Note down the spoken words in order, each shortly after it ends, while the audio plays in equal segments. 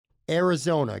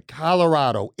Arizona,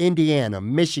 Colorado, Indiana,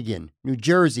 Michigan, New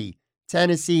Jersey,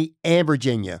 Tennessee, and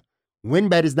Virginia.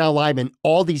 WynnBET is now live in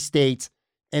all these states,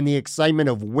 and the excitement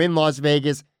of Wynn Las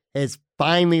Vegas has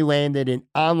finally landed in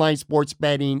online sports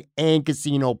betting and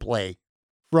casino play.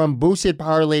 From boosted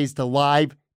parlays to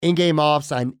live in-game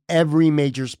offs on every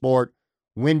major sport,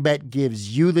 WynnBET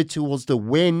gives you the tools to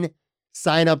win.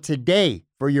 Sign up today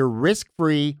for your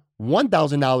risk-free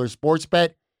 $1,000 sports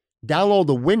bet. Download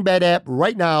the WynnBET app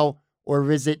right now or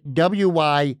visit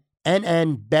wynnbet.com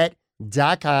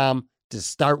to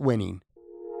start winning.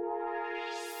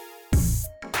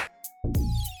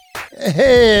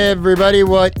 Hey everybody,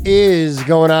 what is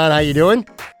going on? How you doing?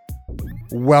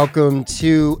 Welcome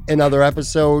to another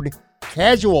episode,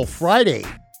 Casual Friday,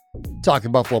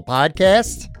 Talking Buffalo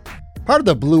podcast, part of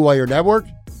the Blue Wire Network.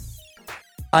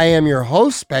 I am your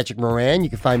host, Patrick Moran. You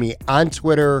can find me on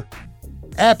Twitter,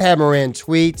 at Pat Moran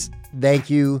Tweets. Thank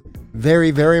you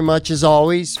very, very much, as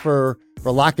always, for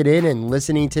locking in and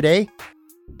listening today.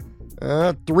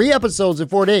 3 episodes in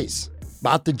 4 days.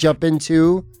 About to jump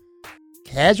into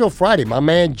Casual Friday. My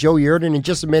man, Joe Yerdon, in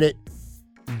just a minute.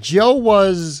 Joe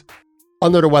was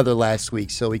under the weather last week,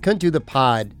 so he couldn't do the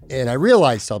pod, and I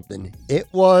realized something. It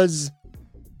was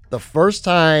the first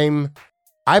time,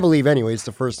 I believe anyway, it's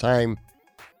the first time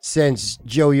since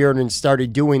Joe Yerdon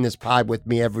started doing this pod with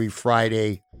me every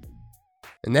Friday.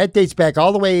 And that dates back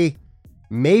all the way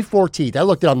May 14th. I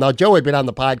looked it up. Now, Joe had been on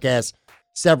the podcast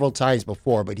several times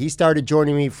before, but he started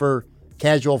joining me for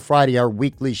Casual Friday, our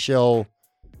weekly show,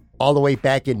 all the way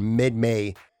back in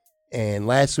mid-May. And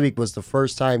last week was the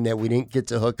first time that we didn't get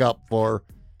to hook up for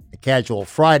a Casual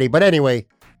Friday. But anyway,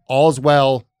 all's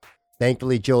well.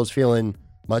 Thankfully, Joe's feeling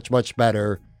much, much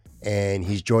better, and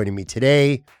he's joining me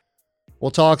today. We'll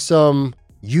talk some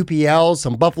UPL,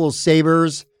 some Buffalo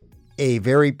Sabres, a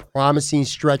very promising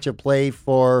stretch of play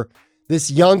for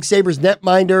this young Sabres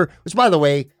netminder, which, by the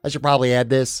way, I should probably add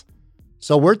this.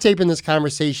 So we're taping this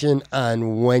conversation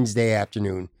on Wednesday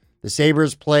afternoon. The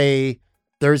Sabres play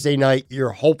Thursday night.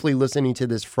 You're hopefully listening to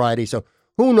this Friday. So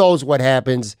who knows what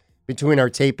happens between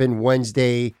our taping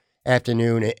Wednesday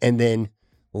afternoon and then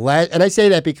and I say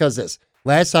that because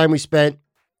last time we spent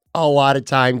a lot of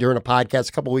time during a podcast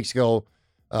a couple weeks ago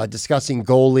discussing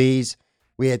goalies.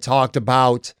 We had talked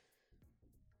about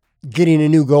getting a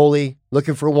new goalie,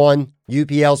 looking for one.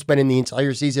 UPL spending the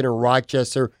entire season in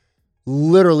Rochester.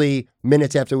 Literally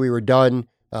minutes after we were done,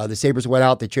 the Sabres went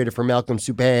out. They traded for Malcolm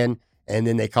Subban, and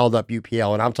then they called up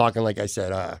UPL. And I'm talking, like I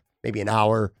said, maybe an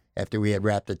hour after we had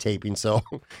wrapped the taping. So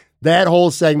that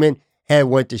whole segment had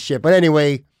went to shit. But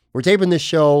anyway, we're taping this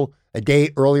show a day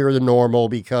earlier than normal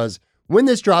because when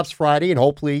this drops Friday, and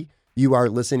hopefully you are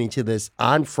listening to this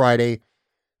on Friday,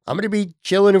 I'm going to be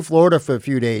chilling in Florida for a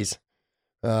few days.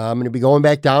 I'm going to be going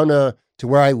back down to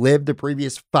where I lived the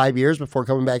previous 5 years before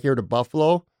coming back here to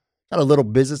Buffalo. Got a little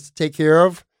business to take care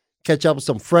of, catch up with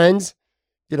some friends,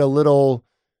 get a little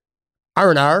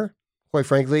R&R, quite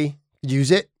frankly,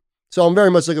 use it. So I'm very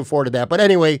much looking forward to that. But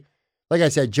anyway, like I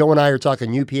said, Joe and I are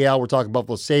talking UPL. We're talking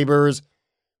Buffalo Sabres.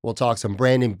 We'll talk some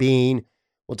Brandon Beane.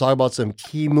 We'll talk about some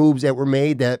key moves that were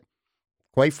made that,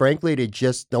 quite frankly, they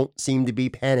just don't seem to be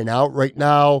panning out right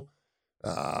now.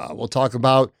 We'll talk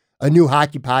about a new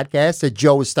hockey podcast that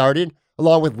Joe has started,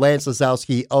 along with Lance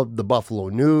Lysowski of the Buffalo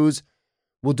News.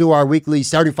 We'll do our weekly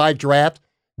starting five draft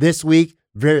this week.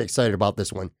 Very excited about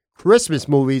this one. Christmas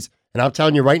movies. And I'm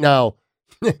telling you right now,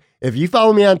 if you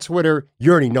follow me on Twitter,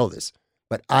 you already know this.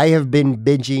 But I have been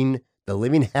binging the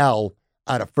living hell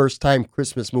out of first-time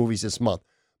Christmas movies this month.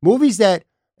 Movies that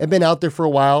have been out there for a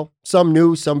while. Some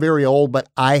new, some very old, but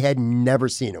I had never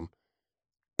seen them.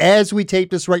 As we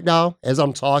tape this right now, as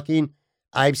I'm talking,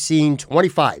 I've seen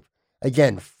 25.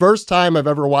 Again, first time I've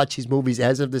ever watched these movies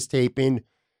as of this taping.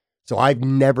 So I've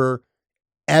never,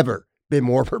 ever been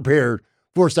more prepared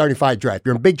for a starting five draft.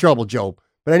 You're in big trouble, Joe.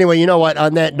 But anyway, you know what?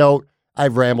 On that note,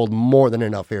 I've rambled more than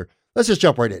enough here. Let's just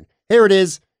jump right in. Here it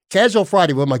is, Casual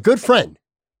Friday with my good friend,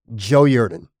 Joe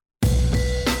Yerdon.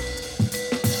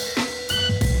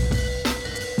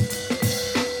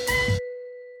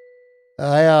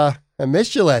 I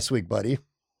missed you last week, buddy.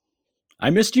 I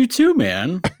missed you too,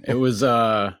 man. It was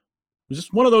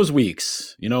just one of those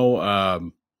weeks. You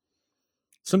know,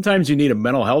 sometimes you need a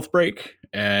mental health break,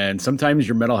 and sometimes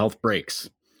your mental health breaks.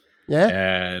 Yeah.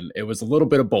 And it was a little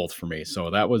bit of both for me.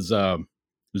 So that was it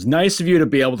was nice of you to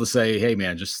be able to say, "Hey,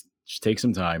 man, just take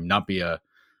some time, not be an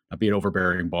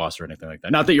overbearing boss or anything like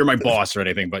that." Not that you're my boss or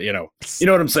anything, but you know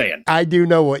what I'm saying. I do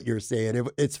know what you're saying.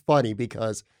 It's funny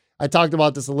because I talked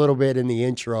about this a little bit in the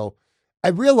intro. I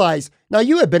realized, now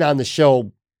you have been on the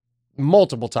show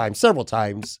multiple times, several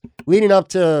times, leading up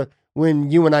to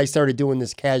when you and I started doing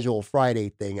this Casual Friday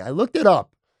thing. I looked it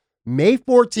up. May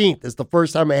 14th is the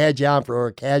first time I had you on for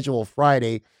a Casual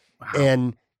Friday. Wow.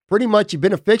 And pretty much you've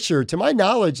been a fixture. To my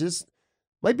knowledge, this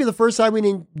might be the first time we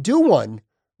didn't do one.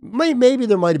 Maybe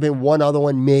there might have been one other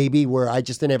one, maybe, where I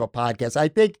just didn't have a podcast. I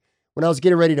think when I was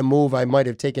getting ready to move, I might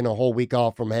have taken a whole week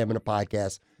off from having a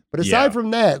podcast. But aside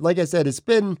from that, like I said, it's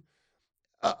been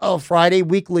a Friday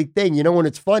weekly thing. You know, when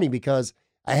it's funny because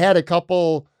I had a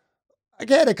couple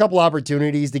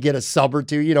opportunities to get a sub or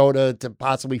two, you know, to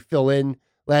possibly fill in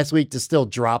last week to still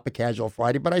drop a Casual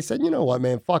Friday. But I said, you know what,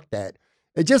 man, fuck that.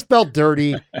 It just felt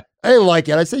dirty. I didn't like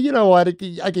it. I said, you know what,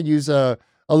 I could use a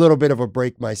little bit of a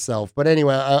break myself. But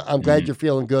anyway, I'm glad you're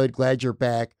feeling good. Glad you're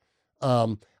back.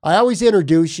 I always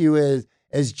introduce you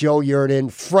as Joe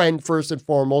Yerdon, friend first and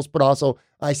foremost, but also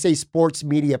I say sports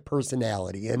media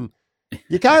personality. And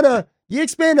you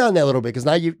expand on that a little bit because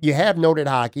now you have Noted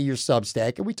Hockey, your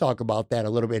Substack, and we talk about that a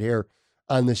little bit here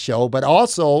on the show, but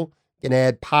also can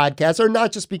add podcasts, or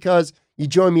not just because you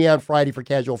join me on Friday for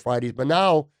Casual Fridays, but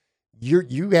now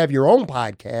you have your own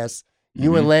podcast.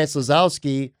 You and Lance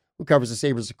Lazowski, who covers the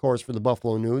Sabres, of course, for the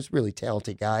Buffalo News, really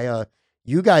talented guy.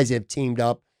 You guys have teamed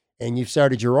up and you've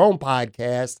started your own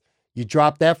podcast. You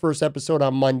dropped that first episode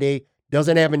on Monday.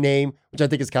 Doesn't have a name, which I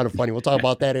think is kind of funny. We'll talk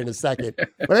about that in a second.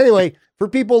 But anyway, for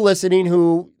people listening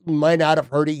who might not have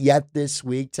heard it yet this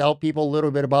week, tell people a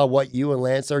little bit about what you and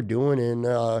Lance are doing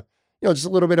and, just a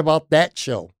little bit about that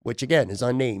show, which, again, is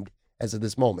unnamed as of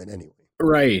this moment anyway.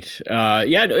 Right.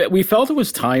 Yeah, we felt it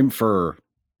was time for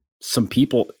some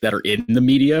people that are in the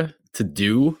media to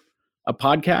do a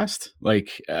podcast.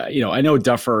 Like, I know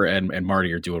Duffer and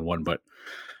Marty are doing one,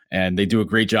 and they do a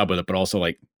great job with it, but also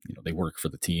like, they work for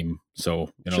the team. So,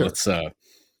 Sure. Let's,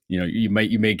 you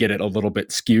may get it a little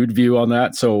bit skewed view on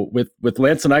that. So with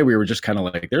Lance and I, we were just kind of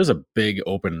like, there's a big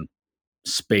open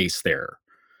space there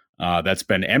that's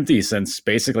been empty since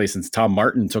Tom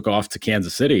Martin took off to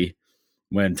Kansas City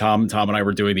when Tom and I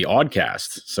were doing the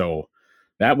Oddcast. So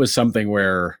that was something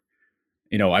where,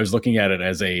 I was looking at it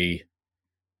I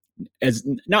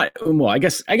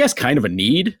guess kind of a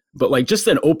need, but like just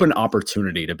an open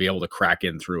opportunity to be able to crack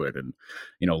in through it. And,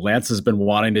 Lance has been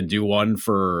wanting to do one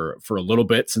for a little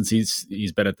bit since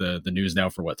he's been at the news now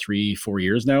for 3-4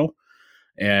 years now.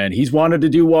 And he's wanted to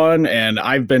do one. And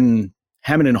I've been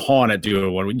hemming and hawing at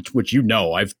doing one, which,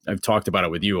 I've talked about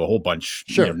it with you a whole bunch,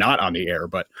 Sure. Not on the air,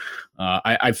 but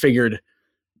I figured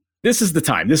this is the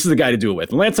time, this is the guy to do it with.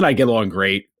 And Lance and I get along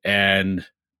great. And,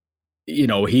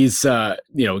 he's,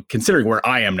 considering where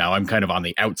I am now, I'm kind of on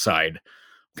the outside,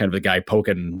 kind of the guy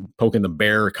poking the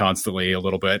bear constantly a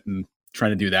little bit and trying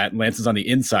to do that. And Lance is on the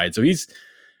inside. So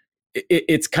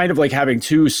it's kind of like having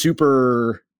two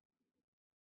super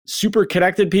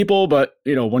connected people, but,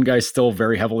 one guy's still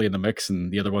very heavily in the mix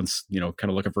and the other one's, kind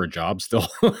of looking for a job still.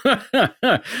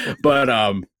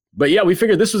 But yeah, we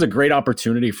figured this was a great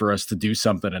opportunity for us to do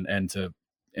something and to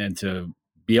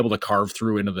be able to carve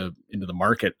through into the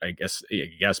market, I guess,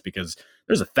 because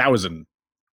there's 1,000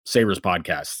 Sabres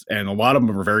podcasts and a lot of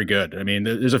them are very good. I mean,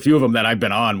 there's a few of them that I've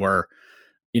been on where,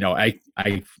 I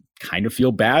kind of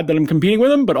feel bad that I'm competing with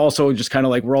them, but also just kind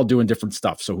of like, we're all doing different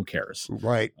stuff. So who cares?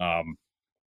 Right.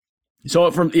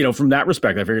 So from that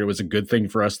respect, I figured it was a good thing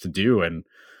for us to do. And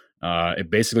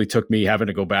it basically took me having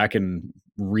to go back and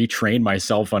retrain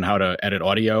myself on how to edit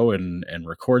audio and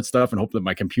record stuff and hope that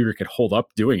my computer could hold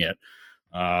up doing it.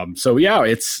 So yeah,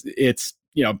 it's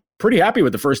pretty happy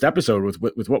with the first episode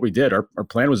with what we did. Our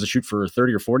plan was to shoot for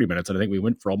 30 or 40 minutes, and I think we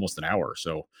went for almost an hour.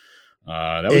 So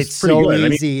that was pretty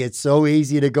good. Easy. It's so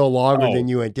easy to go longer than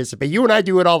you anticipate. You and I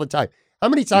do it all the time. How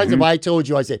many times have I told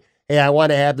you, I said, hey, I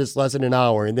want to have this less than an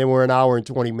hour, and then we're an hour and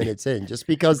 20 minutes in, just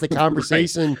because the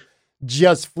conversation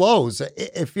just flows.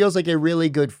 It feels like a really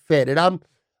good fit. And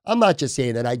I'm not just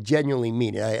saying that. I genuinely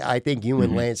mean it. I think you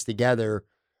and Lance together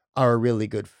are a really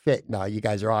good fit. Now, you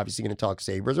guys are obviously going to talk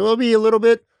Sabres. Will it be a little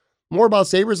bit more about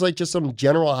Sabres, like just some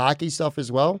general hockey stuff as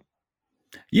well?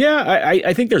 Yeah,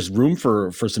 I think there's room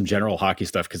for some general hockey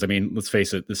stuff because, I mean, let's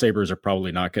face it, the Sabres are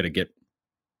probably not going to get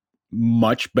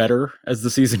much better as the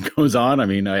season goes on. I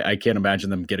mean, I can't imagine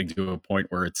them getting to a point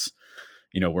where it's,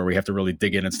 where we have to really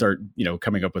dig in and start,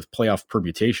 coming up with playoff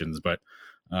permutations. But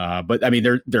I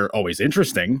mean, they're always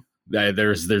interesting.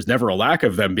 There's never a lack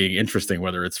of them being interesting,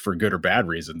 whether it's for good or bad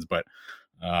reasons. But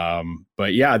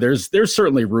yeah, there's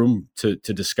certainly room to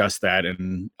discuss that.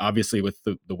 And obviously with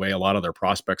the way a lot of their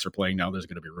prospects are playing now, there's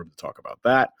going to be room to talk about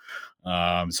that.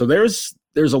 So there's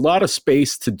a lot of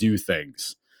space to do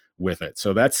things with it.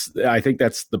 So I think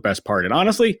that's the best part. And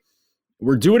honestly,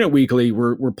 we're doing it weekly.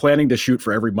 We're planning to shoot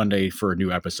for every Monday for a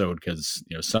new episode because,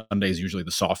 Sunday is usually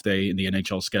the soft day in the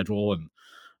NHL schedule. And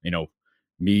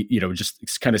me,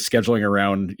 just kind of scheduling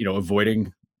around,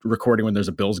 avoiding recording when there's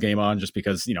a Bills game on, just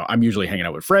because, I'm usually hanging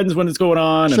out with friends when it's going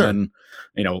on. Sure. And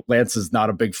then, Lance is not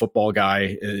a big football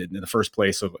guy in the first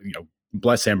place. So,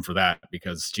 bless him for that,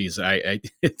 because geez,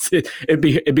 it'd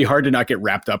be hard to not get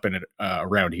wrapped up in it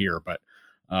around here. But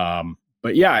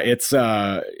yeah, that's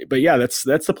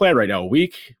the plan right now.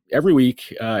 Every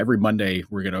week, every Monday,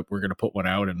 we're going to put one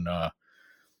out, and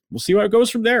we'll see what it goes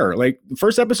from there. Like the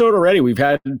first episode already, we've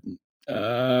had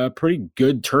pretty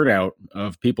good turnout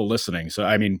of people listening. So,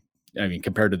 I mean,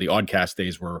 compared to the Oddcast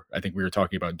days where I think we were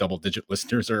talking about double-digit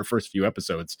listeners in our first few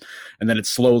episodes, and then it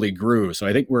slowly grew. So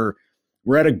I think we're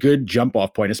at a good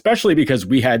jump-off point, especially because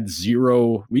we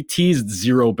teased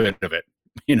zero bit of it.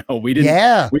 We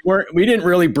didn't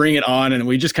really bring it on, and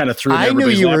we just kind of threw it in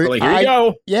everybody's lap. Like, here you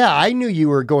go. Yeah, I knew you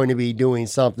were going to be doing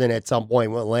something at some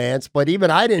point with Lance, but even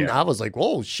I didn't. Yeah. I was like,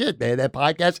 "Whoa, shit, man! That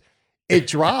podcast, it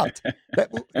dropped,"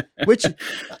 which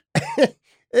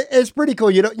it's pretty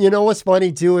cool. You know what's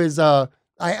funny too is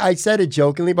I said it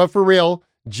jokingly, but for real,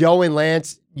 Joe and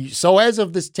Lance. So as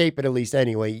of this tape, at least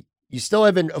anyway, you still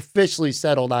haven't officially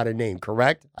settled on a name,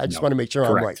 correct? I just want to make sure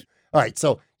I'm right. All right,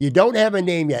 so you don't have a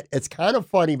name yet. It's kind of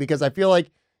funny because I feel like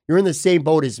you're in the same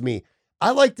boat as me.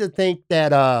 I like to think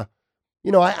that, I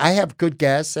have good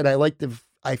guests, and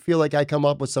I feel like I come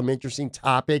up with some interesting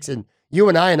topics. And you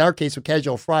and I, in our case, with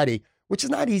Casual Friday, which is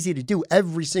not easy to do.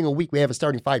 Every single week we have a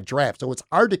starting five draft, so it's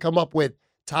hard to come up with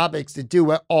topics to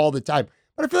do all the time.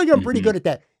 But I feel like I'm pretty good at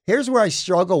that. Here's where I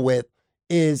struggle with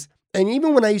is, and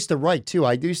even when I used to write too,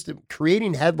 I used to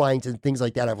creating headlines and things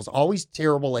like that. I was always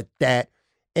terrible at that.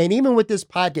 And even with this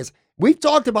podcast, we've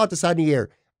talked about this on the air.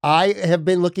 I have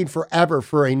been looking forever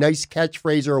for a nice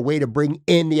catchphrase or a way to bring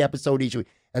in the episode each week.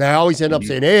 And I always end up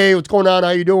saying, "Hey, what's going on?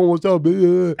 How you doing? What's up?"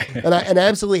 And I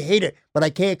absolutely hate it, but I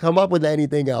can't come up with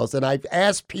anything else. And I've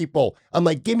asked people, I'm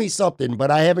like, "Give me something,"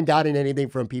 but I haven't gotten anything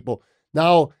from people.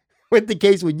 Now, with the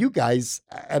case with you guys,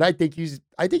 and I think you've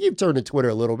turned to Twitter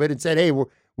a little bit and said, "Hey,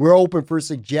 we're open for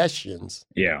suggestions."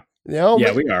 Yeah. Yeah,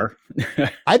 we are.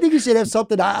 I think you should have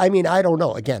something. I mean, I don't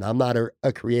know. Again, I'm not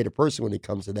a creative person when it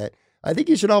comes to that. I think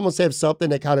you should almost have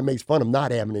something that kind of makes fun of not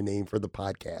having a name for the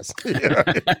podcast. You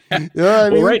know what I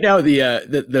mean? Well, right now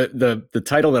the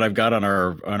title that I've got on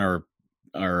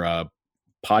our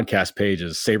podcast page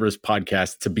is Sabres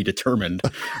Podcast to be determined,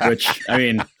 which I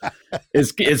mean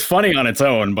is funny on its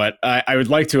own, but I would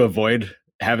like to avoid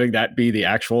having that be the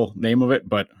actual name of it.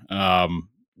 But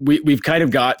we've kind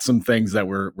of got some things that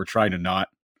we're trying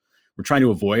to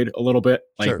avoid a little bit.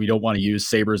 Like, sure, we don't want to use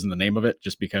Sabres in the name of it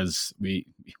just because we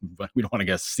don't want to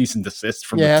get cease and desist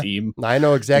from the team. I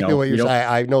know exactly what you're saying.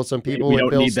 I know some people we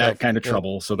don't need that kind of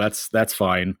trouble. So that's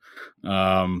fine.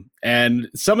 And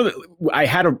some of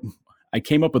I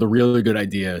came up with a really good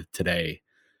idea today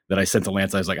that I sent to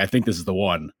Lance. I was like, I think this is the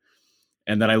one.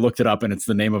 And then I looked it up, and it's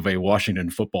the name of a Washington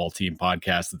football team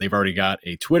podcast that they've already got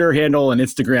a Twitter handle, an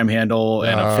Instagram handle,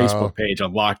 and a Facebook page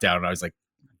on lockdown. And I was like,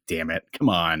 damn it, come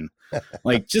on.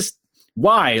 Like, just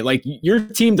why? Like, your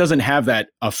team doesn't have that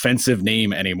offensive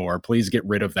name anymore. Please get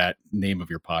rid of that name of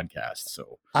your podcast.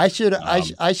 So I should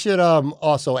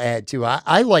also add too.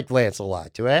 I like Lance a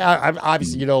lot too. I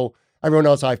obviously, everyone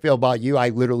knows how I feel about you. I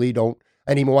literally don't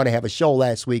even want to have a show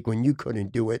last week when you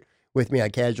couldn't do it with me on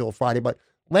Casual Friday. But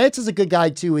Lance is a good guy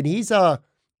too, and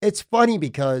it's funny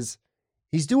because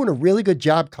he's doing a really good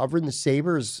job covering the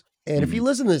Sabres. And if you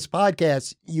listen to this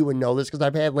podcast, you would know this because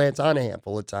I've had Lance on a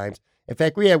handful of times. In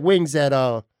fact, we had wings at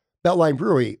Beltline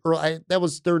Brewery. That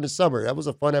was during the summer. That was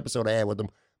a fun episode I had with him.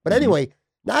 But anyway,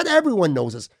 not everyone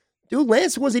knows this. Dude,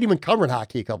 Lance wasn't even covering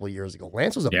hockey a couple of years ago.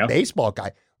 Lance was a baseball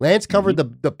guy. Lance covered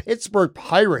the Pittsburgh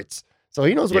Pirates. So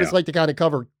he knows what it's like to kind of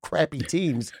cover crappy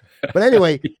teams. But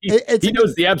anyway, he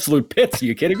knows the absolute pits. Are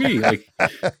you kidding me? Like,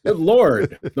 good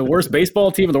Lord, the worst baseball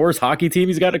team and the worst hockey team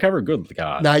he's got to cover. Good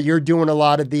God. Now you're doing a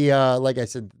lot of the, like I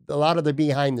said, a lot of the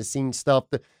behind the scenes stuff.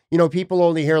 People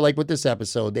only hear, like with this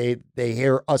episode, they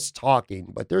hear us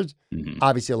talking, but there's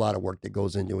obviously a lot of work that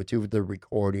goes into it too, with the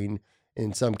recording,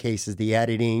 in some cases, the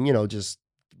editing, just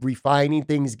refining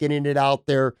things, getting it out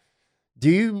there. Do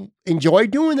you enjoy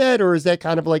doing that, or is that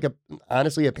kind of like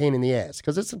honestly a pain in the ass?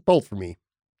 Because it's both for me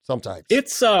sometimes.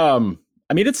 It's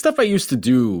it's stuff I used to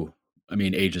do,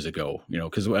 ages ago,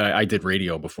 because I did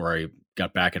radio before I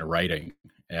got back into writing.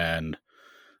 And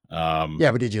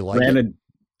but did you like it?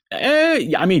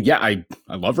 I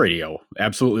love radio.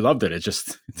 Absolutely loved it. It's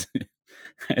just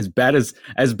as bad as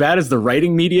the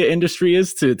writing media industry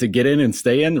is to get in and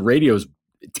stay in, radio's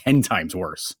 10 times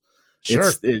worse.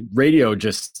 Sure. Radio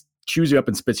just chews you up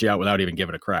and spits you out without even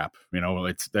giving a crap.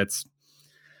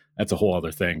 that's a whole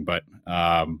other thing. But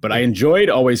I enjoyed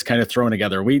always kind of throwing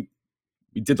together. We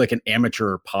did like an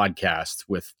amateur podcast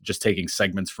with just taking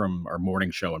segments from our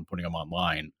morning show and putting them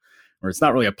online, where it's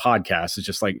not really a podcast. It's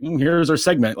just like, here's our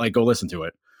segment, like go listen to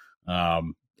it.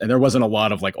 And there wasn't a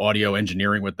lot of like audio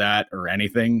engineering with that or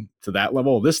anything to that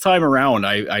level. This time around,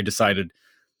 I decided,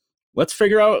 let's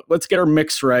get our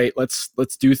mix right. Let's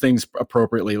do things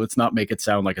appropriately. Let's not make it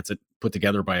sound like it's put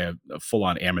together by a full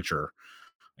on amateur,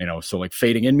 so like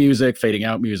fading in music, fading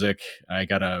out music.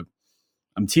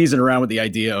 I'm teasing around with the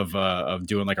idea of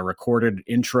doing like a recorded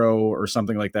intro or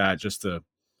something like that, just to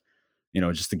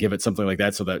give it something like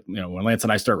that, so that, when Lance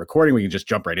and I start recording, we can just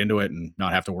jump right into it and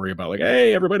not have to worry about like,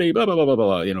 hey, everybody, blah, blah, blah,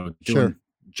 blah, blah, doing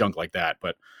junk like that.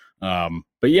 But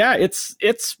yeah, it's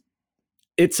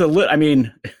a I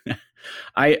mean,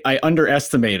 I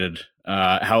underestimated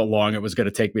how long it was going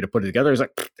to take me to put it together. I was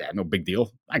like, no big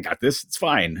deal. I got this. It's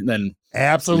fine. And then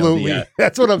absolutely,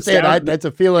 that's what I'm saying. That's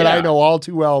a feeling I know all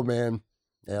too well, man.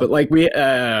 Yeah. But like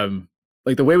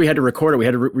like the way we had to record it,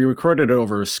 we recorded it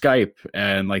over Skype,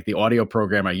 and like the audio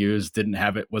program I used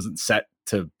wasn't set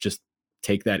to just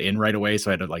take that in right away. So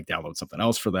I had to like download something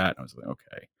else for that. And I was like,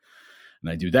 okay. And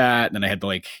I do that. And then I had to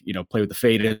like, play with the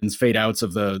fade ins, fade outs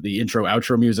of the intro,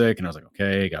 outro music. And I was like,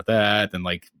 okay, got that. Then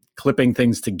like clipping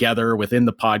things together within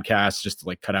the podcast, just to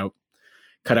like cut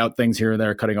out things here and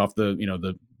there, cutting off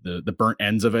the burnt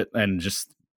ends of it, and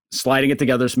just sliding it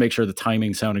together to make sure the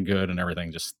timing sounded good and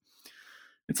everything. Just,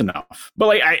 it's enough. But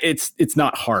like, it's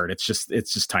not hard. It's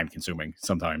just time consuming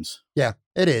sometimes. Yeah,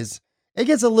 it is. It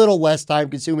gets a little less time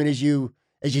consuming as you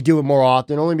do it more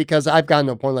often, only because I've gotten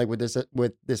to a point like with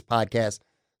this podcast,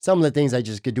 some of the things I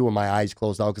just could do with my eyes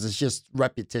closed out, because it's just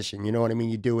repetition. You know what I mean?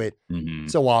 You do it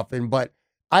so often, but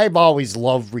I've always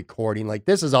loved recording. Like,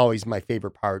 this is always my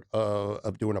favorite part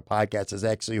of doing a podcast, is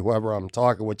actually whoever I'm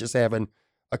talking with, just having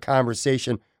a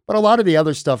conversation. But a lot of the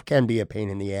other stuff can be a pain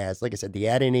in the ass. Like I said, the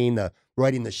editing, the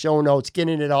writing the show notes,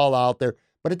 getting it all out there.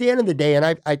 But at the end of the day, and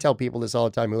I tell people this all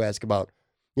the time who ask about,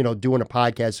 doing a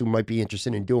podcast, who might be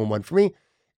interested in doing one. For me,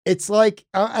 it's like,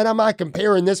 and I'm not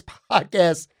comparing this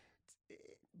podcast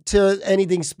to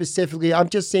anything specifically. I'm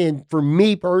just saying, for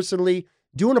me personally,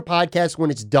 doing a podcast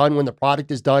when it's done, when the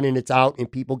product is done and it's out and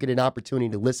people get an opportunity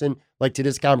to listen, like to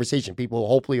this conversation, people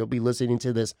hopefully will be listening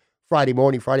to this Friday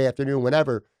morning, Friday afternoon,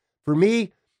 whenever. For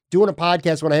me, doing a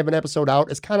podcast when I have an episode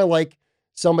out is kind of like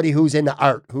somebody who's into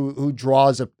art, who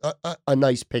draws a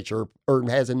nice picture or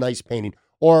has a nice painting,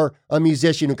 or a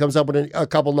musician who comes up with a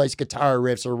couple nice guitar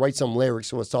riffs or writes some lyrics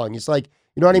to a song. It's like,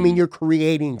 you know what I mean? You're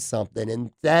creating something,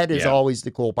 and that is always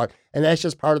the cool part. And that's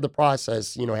just part of the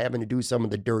process, having to do some of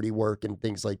the dirty work and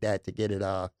things like that to get it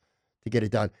done.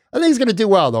 I think it's going to do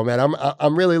well though, man.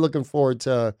 I'm really looking forward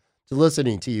to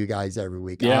listening to you guys every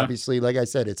week. Yeah. Obviously, like I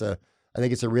said, I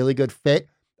think it's a really good fit.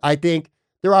 I think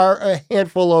there are a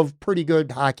handful of pretty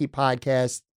good hockey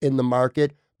podcasts in the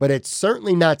market, but it's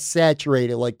certainly not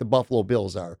saturated like the Buffalo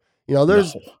Bills are.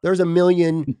 There's a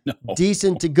million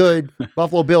decent to good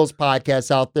Buffalo Bills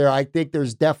podcasts out there. I think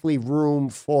there's definitely room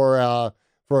for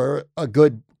a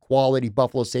good quality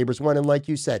Buffalo Sabres one. And like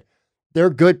you said, they're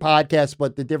good podcasts,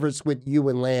 but the difference with you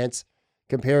and Lance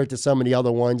compared to some of the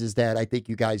other ones is that I think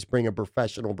you guys bring a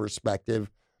professional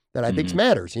perspective that I think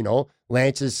matters.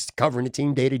 Lance is covering the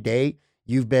team day to day.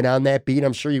 You've been on that beat.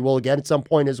 I'm sure you will again at some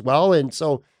point as well. And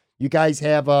so you guys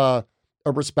have a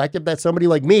perspective that somebody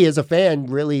like me as a fan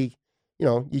really,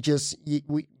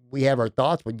 we have our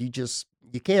thoughts, but you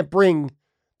can't bring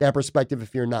that perspective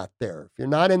if you're not there. If you're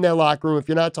not in that locker room, if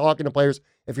you're not talking to players,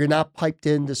 if you're not piped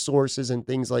into sources and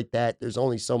things like that, there's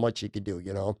only so much you could do,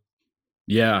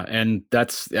 Yeah. And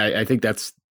I think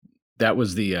that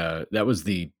was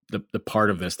the part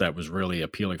of this that was really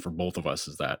appealing for both of us,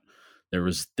 is that there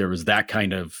was that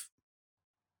kind of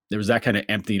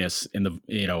emptiness in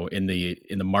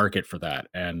the market for that.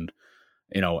 And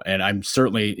I'm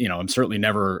certainly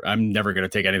never going to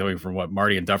take anything from what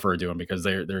Marty and Duffer are doing, because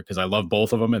because I love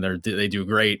both of them, and they do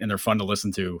great, and they're fun to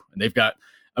listen to. And they've got,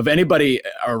 of anybody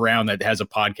around that has a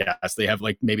podcast, they have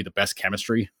like maybe the best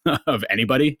chemistry of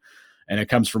anybody. And it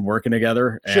comes from working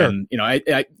together. Sure. And,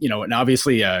 and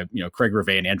obviously, Craig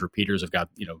Rivet and Andrew Peters have got,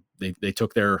 they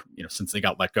took their, since they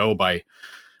got let go by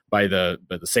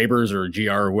the Sabres or GR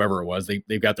or whoever it was,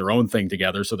 they've got their own thing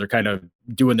together. So they're kind of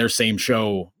doing their same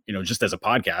show, just as a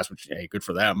podcast, which, hey, good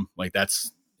for them. Like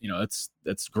that's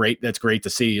great. That's great to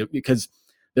see, because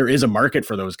there is a market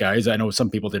for those guys. I know some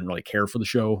people didn't really care for the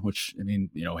show, which, I mean,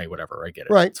 hey, whatever, I get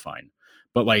it. Right. It's fine.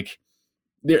 But like,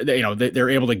 they're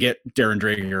able to get Darren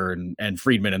Dreger and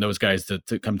Friedman and those guys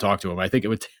to come talk to him. I think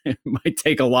it might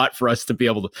take a lot for us to be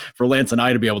able to, for Lance and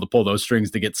I to be able to pull those strings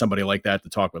to get somebody like that to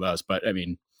talk with us. But I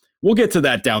mean, we'll get to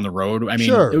that down the road. I mean,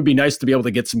 Sure. It would be nice to be able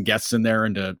to get some guests in there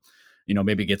and to,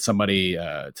 maybe get somebody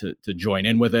to join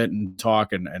in with it and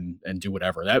talk and do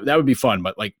whatever. That would be fun.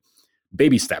 But like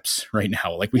baby steps right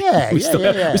now. Like we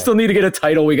still need to get a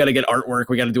title. We got to get artwork.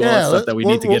 We got to do all that stuff that we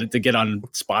need to get on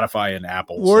Spotify and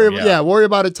Apple. Worry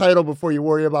about a title before you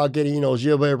worry about getting,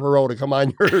 Gilbert Perreault to come on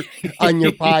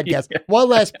your podcast. Yeah. One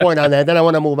last point on that. Then I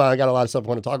want to move on. I got a lot of stuff I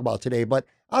want to talk about today, but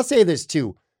I'll say this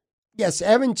too. Yes,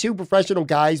 having two professional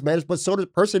guys matters, but so does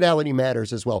personality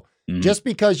matters as well. Mm-hmm. Just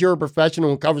because you're a professional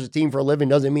who covers a team for a living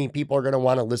doesn't mean people are going to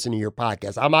want to listen to your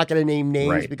podcast. I'm not going to name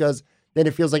names because then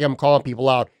it feels like I'm calling people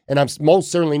out, and I'm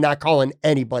most certainly not calling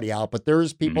anybody out, but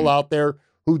there's people out there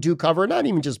who do cover, not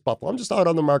even just Buffalo. I'm just out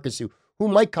on the markets who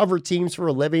might cover teams for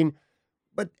a living,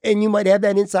 and you might have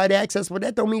that inside access, but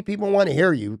that don't mean people want to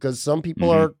hear you because some people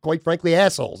are, quite frankly,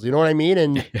 assholes. You know what I mean?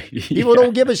 And people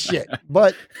don't give a shit.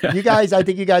 But you guys, I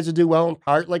think you guys will do well in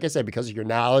part, like I said, because of your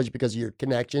knowledge, because of your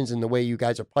connections and the way you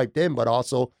guys are piped in, but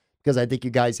also because I think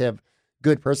you guys have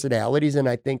good personalities, and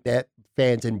I think that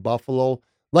fans in Buffalo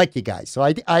like you guys. So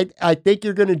I think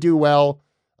you're going to do well.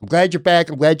 I'm glad you're back.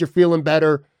 I'm glad you're feeling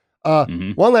better.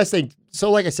 One last thing.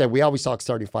 So like I said, we always talk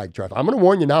starting five draft. I'm going to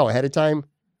warn you now ahead of time.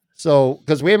 So,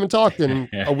 because we haven't talked in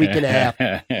a week and a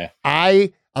half.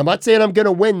 I'm not saying I'm going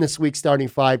to win this week starting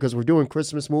five because we're doing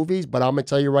Christmas movies, but I'm going to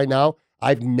tell you right now,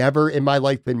 I've never in my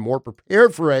life been more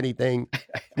prepared for anything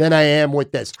than I am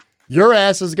with this. Your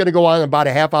ass is going to go on in about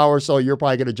a half hour or so. You're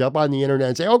probably going to jump on the internet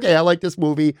and say, okay, I like this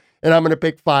movie, and I'm going to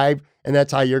pick five, and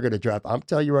that's how you're going to draft. I'm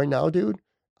telling you right now, dude,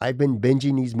 I've been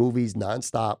binging these movies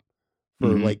nonstop for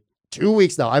like 2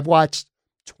 weeks now. I've watched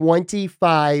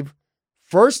 25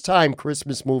 first-time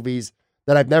Christmas movies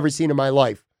that I've never seen in my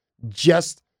life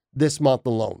just this month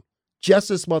alone. Just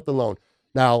this month alone.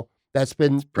 Now, that's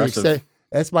been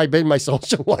been my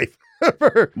social life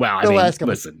for last couple.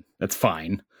 Listen, that's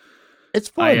fine. It's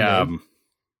fun.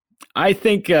 I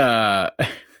think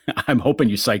I'm hoping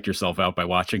you psyched yourself out by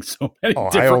watching so many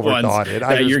different ones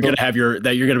that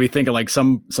you're gonna be thinking like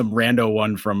some rando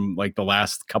one from like the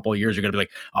last couple of years. You're gonna be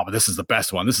like, oh, but this is the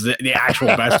best one. This is the actual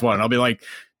best one. And I'll be like,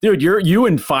 dude, you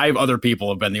and five other people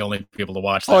have been the only people to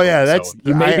watch that. Oh yeah, that's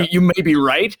you may be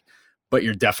right, but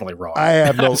you're definitely wrong. I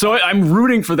have no. So I'm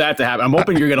rooting for that to happen. I'm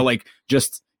hoping you're gonna like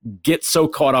just get so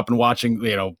caught up in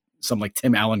watching, some like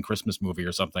Tim Allen Christmas movie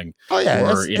or something. Oh yeah,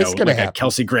 or it's gonna happen. A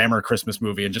Kelsey Grammer Christmas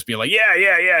movie and just be like,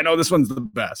 yeah, no, this one's the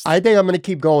best. I think I'm gonna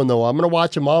keep going though. I'm gonna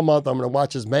watch them all month. I'm gonna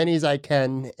watch as many as I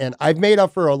can, and I've made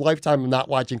up for a lifetime of not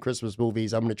watching Christmas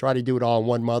movies. I'm gonna try to do it all in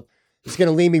 1 month. It's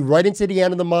gonna lead me right into the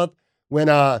end of the month when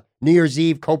New Year's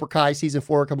Eve Cobra Kai season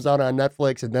 4 comes out on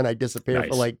Netflix, and then I disappear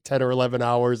for like 10 or 11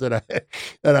 hours, and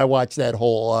I watch that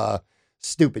whole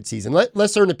stupid season.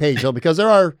 Let's turn the page though, because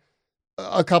there are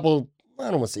a couple. I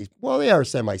don't want to say, well, they are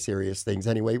semi-serious things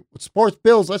anyway. Sports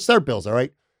Bills, let's start Bills, all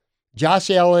right?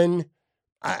 Josh Allen,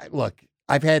 look,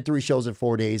 I've had 3 shows in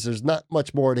 4 days. There's not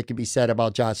much more that can be said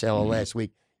about Josh Allen last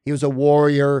week. He was a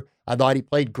warrior. I thought he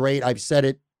played great. I've said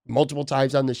it multiple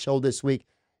times on the show this week.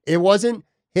 It wasn't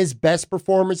his best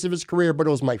performance of his career, but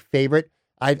it was my favorite.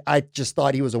 I just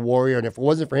thought he was a warrior, and if it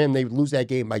wasn't for him, they would lose that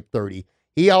game by 30.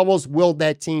 He almost willed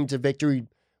that team to victory,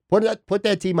 put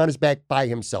that team on his back by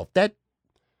himself.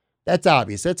 That's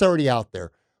obvious. That's already out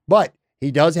there. But he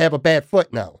does have a bad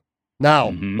foot now. Now,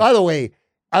 by the way,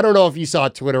 I don't know if you saw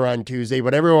Twitter on Tuesday,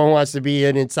 but everyone wants to be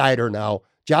an insider now.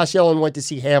 Josh Allen went to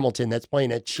see Hamilton that's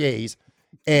playing at Shays,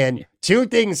 and 2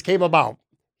 things came about.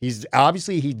 He's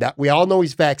obviously, we all know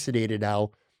he's vaccinated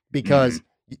now because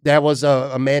that was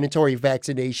a mandatory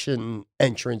vaccination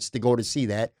entrance to go to see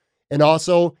that. And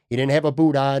also, he didn't have a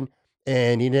boot on,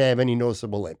 and he didn't have any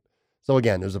noticeable limp. So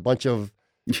again, there's a bunch of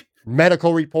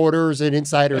medical reporters and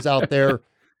insiders out there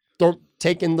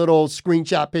taking little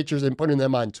screenshot pictures and putting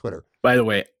them on Twitter. By the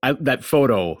way, that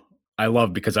photo I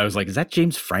love because I was like, is that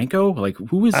James Franco? Like,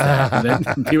 who is that? And then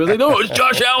people were like, no, it's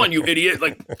Josh Allen, you idiot.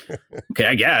 Like, okay,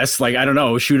 I guess. Like, I don't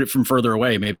know. Shoot it from further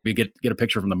away. Maybe get a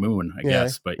picture from the moon, I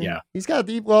guess. But yeah. He's got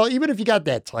even if you got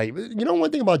that type,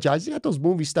 one thing about Josh, he's got those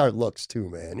movie star looks too,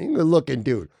 man. He's a good looking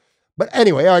dude. But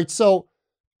anyway, all right, so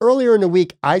earlier in the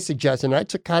week, I suggested, and I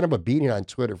took kind of a beating on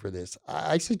Twitter for this.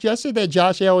 I suggested that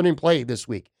Josh Allen didn't play this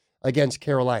week against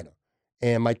Carolina.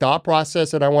 And my thought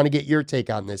process, and I want to get your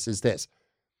take on this, is this.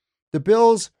 The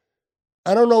Bills,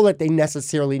 I don't know that they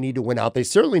necessarily need to win out. They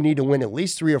certainly need to win at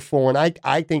least 3 or 4, and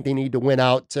I think they need to win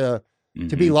out to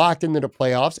be locked into the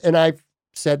playoffs. And I've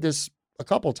said this a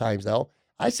couple times now.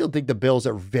 I still think the Bills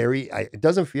are it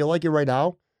doesn't feel like it right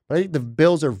now, but I think the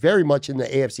Bills are very much in the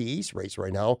AFC East race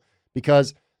right now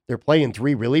because they're playing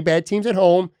 3 really bad teams at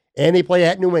home, and they play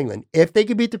at New England. If they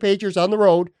can beat the Patriots on the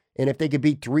road, And if they could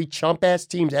beat 3 chump-ass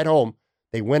teams at home,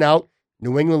 they win out.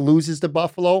 New England loses to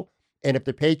Buffalo. And if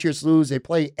the Patriots lose, they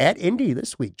play at Indy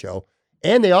this week, Joe.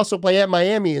 And they also play at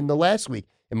Miami in the last week.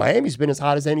 And Miami's been as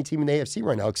hot as any team in the AFC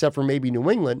right now, except for maybe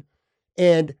New England.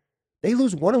 And they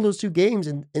lose one of those 2 games,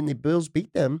 and the Bills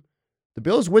beat them. The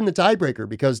Bills win the tiebreaker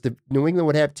because the New England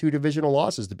would have 2 divisional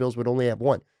losses. The Bills would only have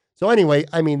 1. So anyway,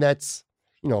 I mean, that's,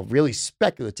 really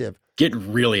speculative.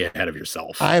 Getting really ahead of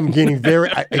yourself. I'm getting very,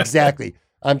 exactly.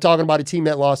 I'm talking about a team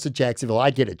that lost to Jacksonville.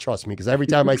 I get it, trust me, because every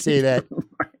time I say that.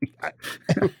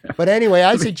 But anyway,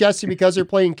 I suggested because they're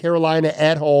playing Carolina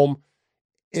at home,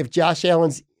 if Josh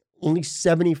Allen's only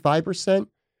 75%,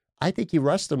 I think you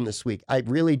rest him this week. I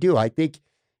really do. I think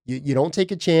you don't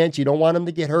take a chance. You don't want him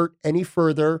to get hurt any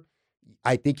further.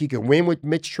 I think you can win with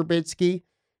Mitch Trubisky.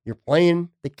 You're playing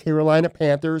the Carolina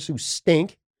Panthers, who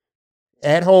stink,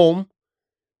 at home.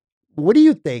 What do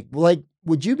you think? Like,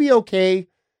 would you be okay?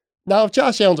 Now, if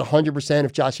Josh Allen's 100%,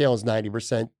 if Josh Allen's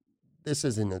 90%, this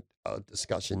isn't a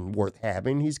discussion worth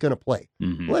having. He's going to play.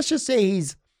 Mm-hmm. Let's just say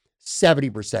he's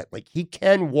 70%. Like, he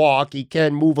can walk, he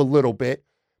can move a little bit,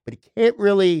 but he can't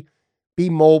really be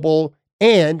mobile,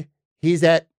 and he's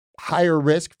at higher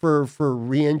risk for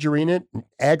re-injuring it,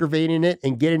 aggravating it,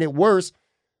 and getting it worse,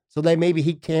 so that maybe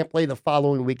he can't play the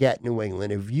following week at New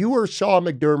England. If you were Sean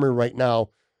McDermott right now,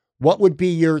 what would be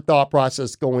your thought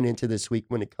process going into this week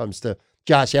when it comes to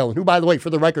Josh Allen, who, by the way, for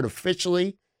the record,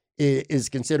 officially is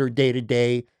considered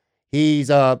day-to-day.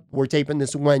 We're taping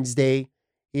this Wednesday.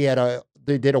 They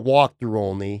did a walkthrough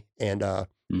only, and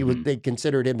they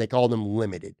considered him, they called him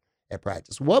limited at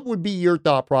practice. What would be your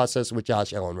thought process with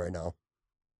Josh Allen right now?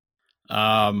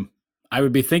 I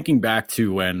would be thinking back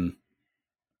to when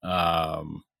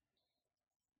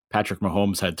Patrick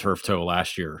Mahomes had turf toe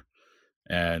last year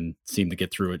and seemed to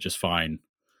get through it just fine.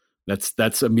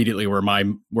 That's immediately where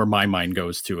my mind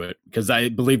goes to it, because I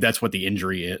believe that's what the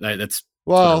injury is. That's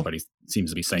what everybody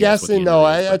seems to be saying. Yes and no.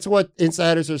 That's what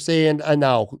insiders are saying. And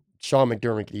now Sean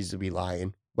McDermott could easily be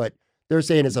lying, but they're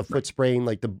saying it's a foot sprain.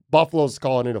 Like the Buffalo's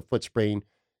calling it a foot sprain.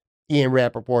 Ian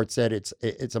Rappaport said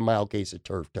it's a mild case of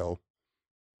turf toe.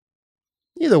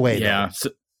 Either way, yeah.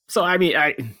 So I mean,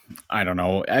 I don't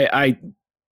know. I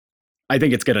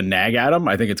think it's going to nag at him.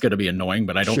 I think it's going to be annoying,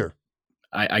 but I don't. Sure.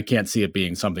 I can't see it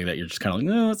being something that you're just kind of like,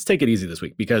 no, let's take it easy this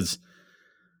week, because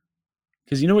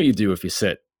you know what you do if you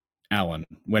sit Allen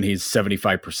when he's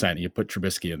 75%, you put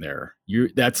Trubisky in there.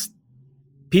 That's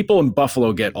people in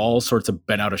Buffalo get all sorts of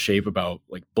bent out of shape about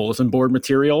like bulletin board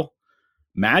material.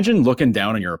 Imagine looking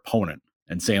down on your opponent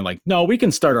and saying like, no, we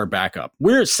can start our backup.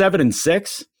 We're at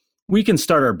 7-6. We can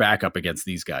start our backup against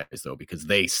these guys though, because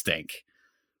they stink.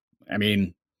 I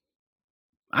mean,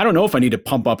 I don't know if I need to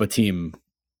pump up a team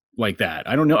like that.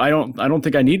 I don't know. I don't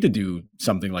think I need to do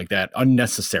something like that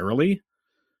unnecessarily.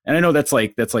 And I know that's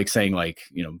like saying like,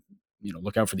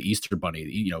 look out for the Easter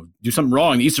Bunny, do something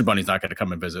wrong. The Easter Bunny's not going to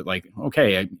come and visit. Like,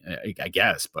 okay, I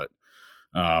guess, but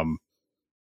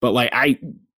like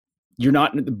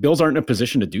the Bills aren't in a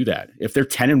position to do that. If they're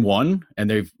 10-1 and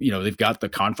they've got the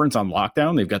conference on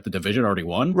lockdown, they've got the division already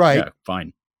won. Right. Yeah,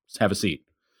 fine. Just have a seat,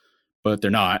 but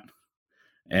they're not.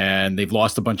 And they've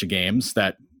lost a bunch of games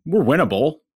that were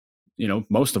winnable.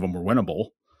 Most of them were winnable.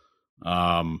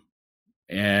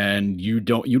 And you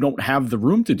don't have the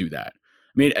room to do that.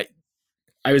 I mean,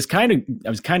 I was kind of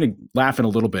laughing a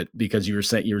little bit because you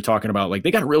were talking about like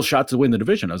they got a real shot to win the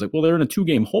division. I was like, well, they're in a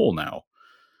 2-game hole now,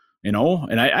 and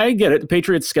I get it. The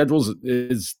Patriots' schedule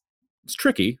is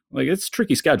tricky. Like it's a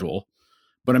tricky schedule,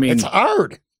 but I mean, it's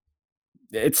hard.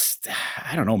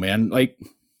 I don't know, man. Like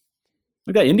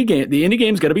that Indy game, the Indy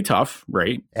game's got to be tough,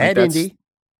 right? At Indy.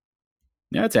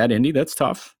 Yeah, it's at Indy. That's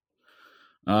tough.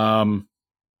 But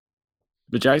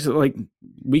Jackson, like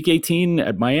week 18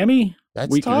 at Miami.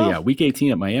 That's tough. Yeah, week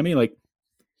 18 at Miami. Like,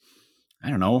 I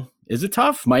don't know. Is it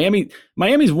tough? Miami's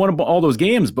won all those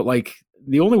games, but like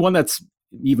the only one that's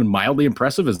even mildly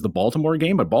impressive is the Baltimore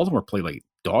game. But Baltimore played like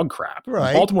dog crap.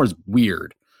 Right. Baltimore's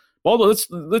weird. Baltimore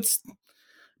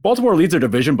leads their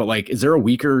division, but like, is there a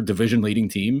weaker division leading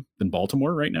team than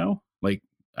Baltimore right now? Like,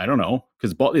 I don't know,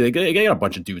 because they got a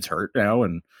bunch of dudes hurt now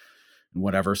and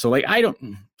whatever. So like, I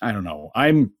don't know.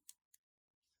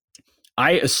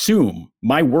 I assume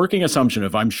my working assumption,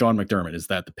 if I'm Sean McDermott, is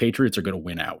that the Patriots are going to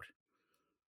win out.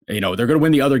 They're going to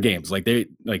win the other games. They're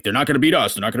not going to beat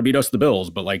us. They're not going to beat us, the Bills,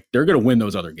 but like they're going to win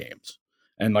those other games.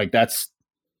 And like that's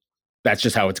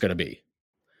just how it's going to be.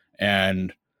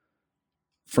 And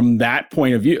from that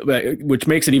point of view, which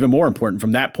makes it even more important,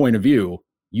 from that point of view,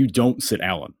 you don't sit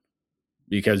Allen,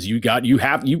 because if I'm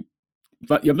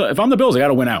the Bills, I got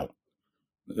to win out.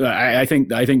 I think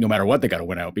no matter what, they got to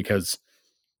win out, because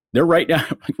They're right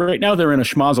now they're in a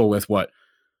schmozzle with what?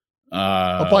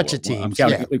 A bunch of teams. I'm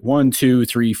counting like 1, 2,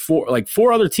 3, 4. Like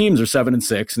 4 other teams are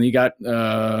 7-6, and you got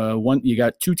you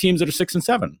got 2 teams that are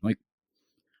 6-7. Like,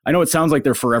 I know it sounds like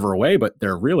they're forever away, but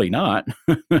they're really not.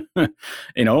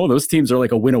 Those teams are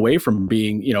like a win away from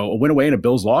being, a win away and a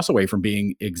Bills loss away from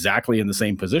being exactly in the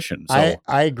same position. So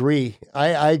I agree.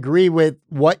 I agree with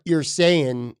what you're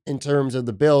saying in terms of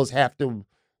the Bills have to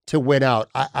win out.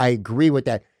 I agree with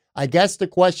that. I guess the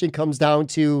question comes down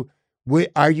to,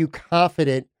 are you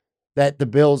confident that the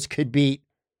Bills could beat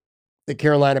the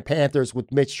Carolina Panthers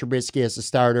with Mitch Trubisky as a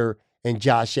starter and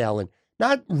Josh Allen?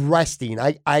 Not resting.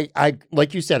 I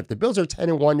like you said, if the Bills are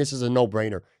 10-1, this is a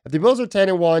no-brainer. If the Bills are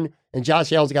 10-1 and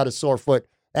Josh Allen's got a sore foot,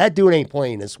 that dude ain't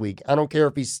playing this week. I don't care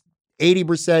if he's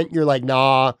 80%. You're like,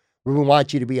 nah, we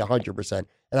want you to be 100%.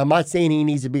 And I'm not saying he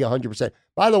needs to be 100%.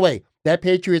 By the way, that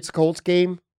Patriots-Colts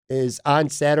game is on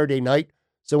Saturday night.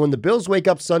 So when the Bills wake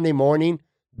up Sunday morning,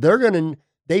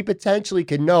 they potentially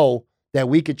could know that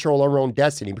we control our own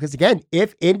destiny. Because again,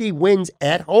 if Indy wins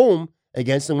at home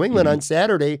against New England on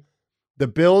Saturday, the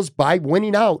Bills, by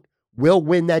winning out, will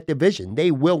win that division.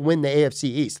 They will win the AFC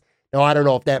East. Now, I don't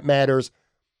know if that matters.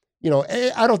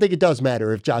 I don't think it does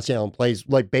matter if Josh Allen plays,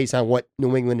 like, based on what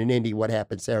New England and Indy, what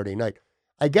happened Saturday night.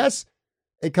 I guess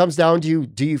it comes down to,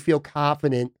 do you feel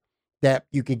confident that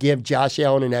you could give Josh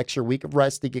Allen an extra week of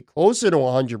rest to get closer to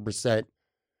 100%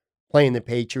 playing the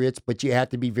Patriots, but you have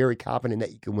to be very confident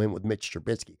that you can win with Mitch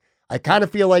Trubisky? I kind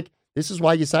of feel like this is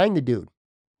why you signed the dude.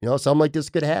 Something like this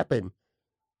could happen.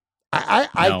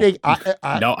 I think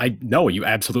you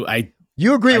absolutely.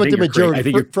 You agree with the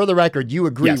majority. For the record, you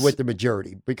agree with the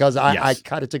majority, because I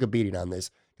kind of took a beating on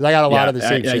this because I got a lot of the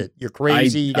same shit. You're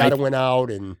crazy. You got to win out,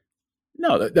 and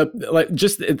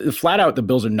just flat out, the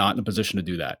Bills are not in a position to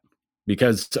do that.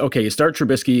 Because, okay, you start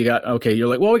Trubisky, you're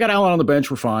like, well, we got Allen on the bench,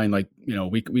 we're fine. Like,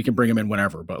 we can bring him in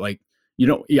whenever, but like,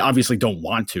 you obviously don't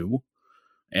want to.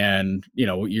 And,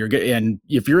 and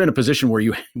if you're in a position where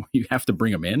you have to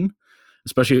bring him in,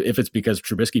 especially if it's because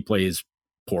Trubisky plays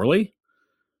poorly,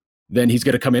 then he's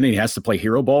going to come in and he has to play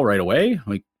hero ball right away.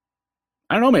 Like,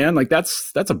 I don't know, man. Like,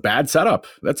 that's a bad setup.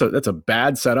 That's a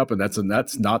bad setup. And that's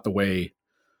not the way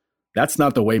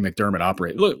McDermott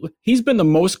operates. Look, he's been the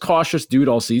most cautious dude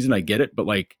all season. I get it, but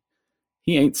like,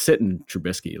 he ain't sitting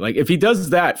Trubisky. Like, if he does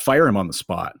that, fire him on the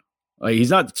spot. Like, he's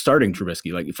not starting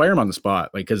Trubisky. Like, fire him on the spot.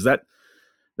 Like, because that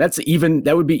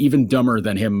would be even dumber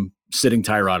than him sitting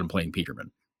Tyrod and playing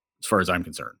Peterman, as far as I'm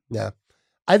concerned. Yeah,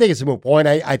 I think it's a moot point.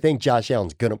 I think Josh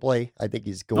Allen's gonna play. I think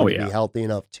he's going to be healthy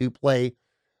enough to play.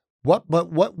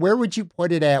 Where would you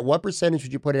put it at? What percentage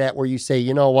would you put it at where you say,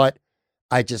 you know what,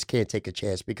 I just can't take a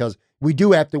chance, because we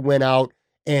do have to win out.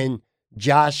 And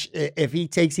Josh, if he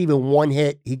takes even one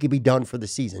hit, he could be done for the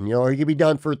season, or he could be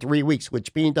done for 3 weeks,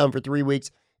 which being done for 3 weeks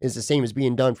is the same as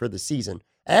being done for the season.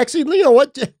 Actually, you know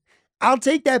what? I'll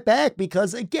take that back,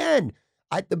 because again,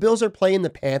 the Bills are playing the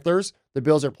Panthers. The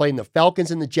Bills are playing the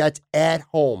Falcons and the Jets at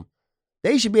home.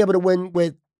 They should be able to win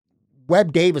with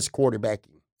Webb Davis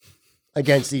quarterbacking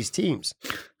against these teams.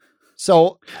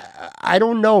 So I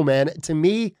don't know, man. To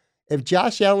me, if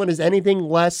Josh Allen is anything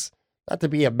less, not to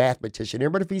be a mathematician here,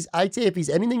 but I'd say if he's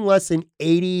anything less than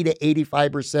 80 to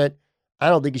 85%, I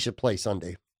don't think he should play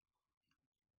Sunday.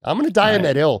 I'm going to die on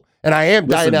that hill. And I am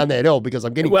dying on that hill because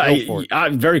I'm getting killed for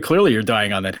it. Very clearly you're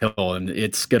dying on that hill, and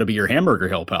it's going to be your hamburger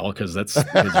hill, pal, because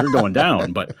you're going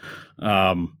down. But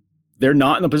they're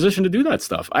not in a position to do that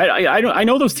stuff. I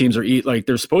know those teams are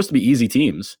they're supposed to be easy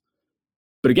teams.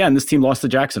 But again, this team lost to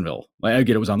Jacksonville. Like, I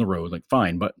get it was on the road, like,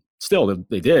 fine, but still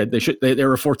they did. They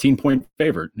were a 14-point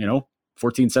favorite,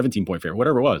 14, 17-point favorite,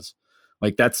 whatever it was.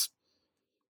 Like,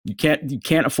 you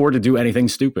can't afford to do anything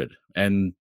stupid.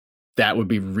 And that would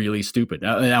be really stupid.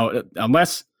 Now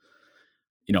unless,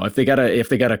 if they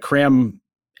gotta cram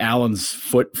Allen's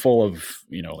foot full of,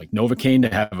 like Novocaine to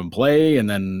have him play, and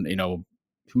then,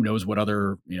 who knows what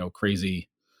other, crazy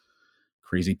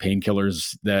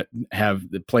painkillers that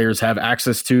the players have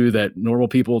access to that normal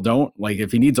people don't. Like,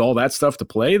 if he needs all that stuff to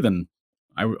play, then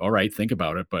all right, think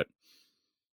about it. But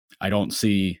I don't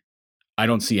see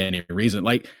any reason.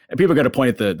 Like, and people got to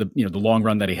point at the long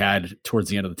run that he had towards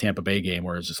the end of the Tampa Bay game,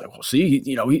 where it's just like, well, see,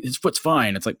 his foot's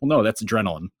fine. It's like, well, no, that's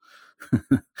adrenaline.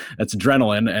 That's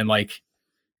adrenaline, and like,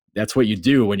 that's what you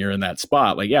do when you're in that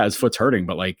spot. Like, yeah, his foot's hurting,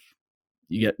 but like,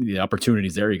 you get the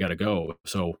opportunities there, you got to go.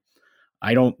 So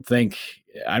I don't think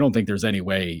there's any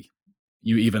way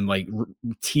you even like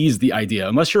tease the idea,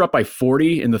 unless you're up by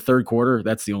 40 in the third quarter.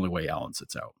 That's the only way Allen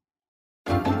sits out.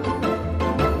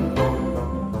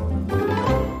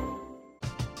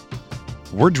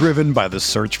 We're driven by the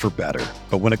search for better.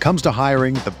 But when it comes to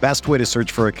hiring, the best way to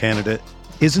search for a candidate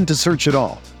isn't to search at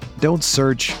all. Don't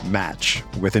search, match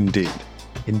with Indeed.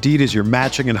 Indeed is your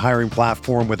matching and hiring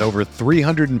platform with over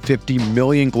 350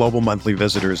 million global monthly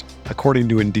visitors, according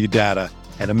to Indeed data,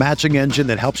 and a matching engine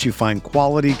that helps you find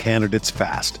quality candidates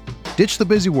fast. Ditch the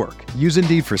busy work. Use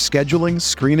Indeed for scheduling,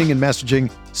 screening, and messaging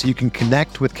so you can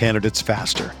connect with candidates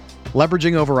faster.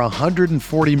 Leveraging over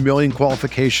 140 million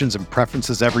qualifications and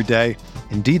preferences every day,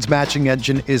 Indeed's matching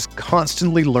engine is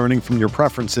constantly learning from your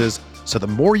preferences, so the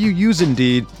more you use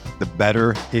Indeed, the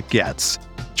better it gets.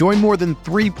 Join more than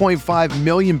 3.5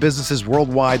 million businesses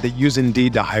worldwide that use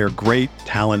Indeed to hire great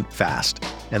talent fast.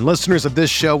 And listeners of this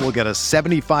show will get a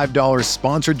 $75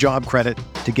 sponsored job credit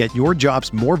to get your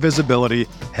jobs more visibility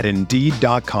at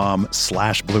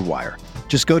Indeed.com/Blue Wire.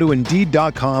 Just go to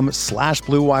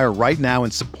Indeed.com/Blue Wire right now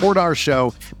and support our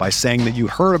show by saying that you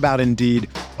heard about Indeed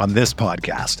on this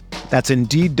podcast. That's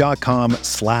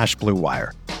Indeed.com/Blue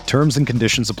Wire. Terms and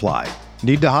conditions apply.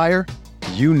 Need to hire?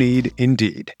 You need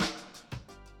Indeed.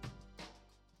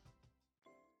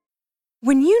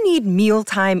 When you need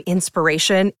mealtime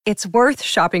inspiration, it's worth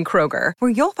shopping Kroger, where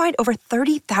you'll find over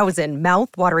 30,000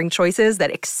 mouth-watering choices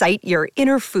that excite your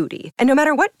inner foodie. And no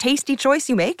matter what tasty choice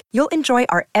you make, you'll enjoy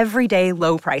our everyday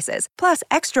low prices, plus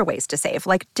extra ways to save,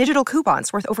 like digital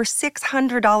coupons worth over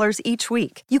 $600 each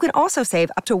week. You can also save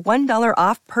up to $1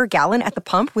 off per gallon at the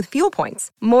pump with fuel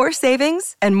points. More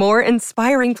savings and more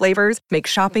inspiring flavors make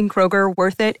shopping Kroger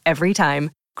worth it every time.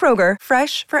 Kroger,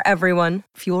 fresh for everyone.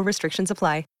 Fuel restrictions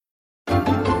apply.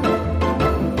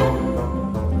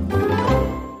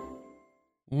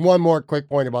 One more quick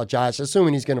point about Josh,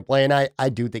 assuming he's going to play, and I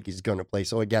do think he's going to play.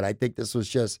 So again, I think this was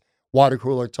just water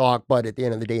cooler talk, but at the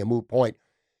end of the day, a moot point.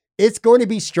 It's going to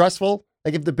be stressful.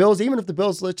 Like if the Bills, even if the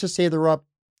Bills, let's just say they're up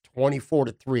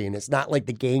 24-3, and it's not like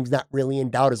the game's not really in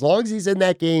doubt. As long as he's in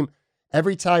that game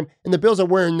every time, and the Bills are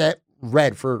wearing that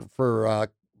red for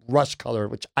rush color,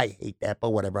 which I hate that,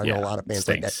 but whatever. I know a lot of fans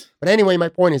like that. But anyway, my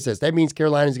point is this. That means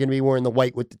Carolina's going to be wearing the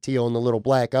white with the teal and the little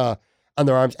black on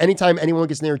their arms. Anytime anyone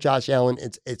gets near Josh Allen,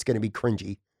 it's going to be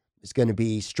cringy. It's going to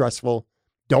be stressful.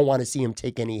 Don't want to see him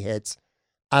take any hits.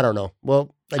 I don't know.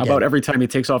 Well, again, how about every time he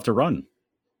takes off to run?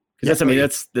 Because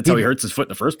that's how he hurts his foot in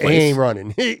the first place. He ain't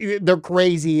running. They're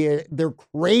crazy. They're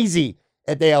crazy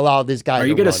that they allow this guy. Are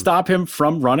you going to stop him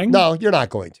from running? No, you're not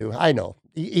going to. I know.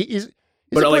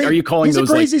 But are you calling those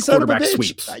like quarterback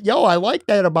sweeps? Yo, I like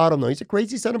that about him though. He's a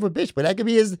crazy son of a bitch, but that could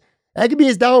be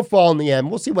his downfall in the end.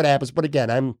 We'll see what happens. But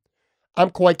again, I'm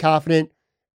quite confident,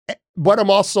 but I'm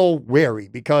also wary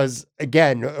because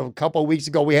again, a couple of weeks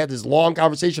ago we had this long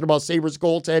conversation about Sabres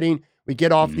goaltending. We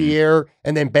get off the air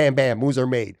and then bam, bam, moves are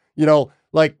made. You know,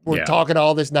 like we're talking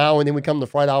all this now, and then we come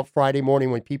to Friday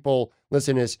morning when people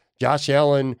listen to this. Josh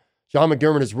Allen, Sean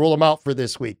McDermott is rule him out for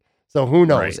this week. So who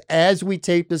knows? Right. As we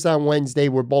tape this on Wednesday,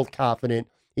 we're both confident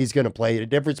he's going to play. The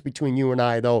difference between you and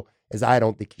I, though, is I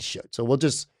don't think he should. So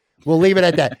we'll leave it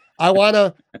at that.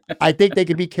 I think they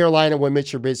could beat Carolina with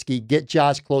Mitch Trubisky, get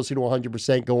Josh closer to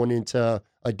 100% going into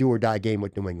a do or die game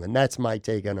with New England. That's my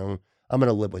take on him. I'm going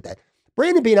to live with that.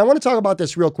 Brandon Beane, I want to talk about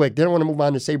this real quick. Then I want to move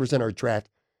on to Sabres in our draft.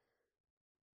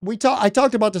 I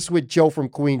talked about this with Joe from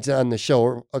Queens on the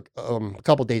show a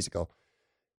couple days ago.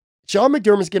 Sean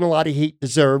McDermott's getting a lot of heat,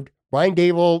 deserved. Brian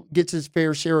Daboll gets his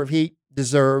fair share of heat,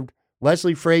 deserved.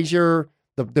 Leslie Frazier,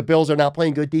 the Bills are not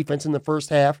playing good defense in the first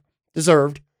half,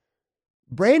 deserved.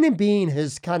 Brandon Beane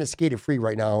has kind of skated free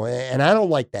right now, and I don't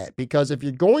like that because if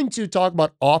you're going to talk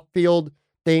about off-field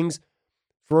things,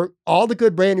 for all the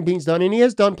good Brandon Beane's done, and he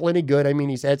has done plenty good. I mean,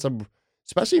 he's had some,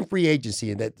 especially in free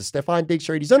agency, and that the Stephon Diggs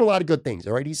trade, he's done a lot of good things,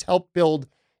 all right? He's helped build,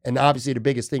 and obviously the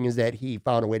biggest thing is that he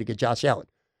found a way to get Josh Allen.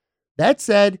 That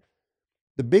said,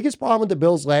 the biggest problem with the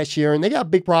Bills last year, and they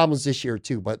got big problems this year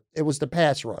too, but it was the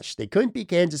pass rush. They couldn't beat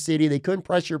Kansas City. They couldn't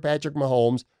pressure Patrick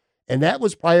Mahomes. And that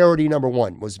was priority number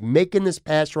one, was making this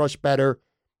pass rush better.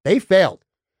 They failed.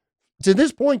 To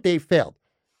this point, they failed.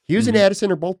 Hughes and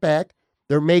Addison are both back.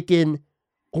 They're making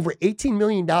over $18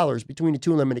 million between the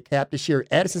two of them in the cap this year.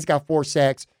 Addison's got 4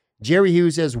 sacks. Jerry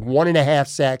Hughes has 1.5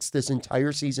 sacks this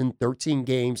entire season, 13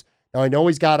 games. Now, I know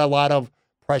he's got a lot of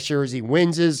pressures. He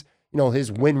wins his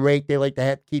win rate. They like to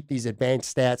have keep these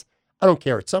advanced stats. I don't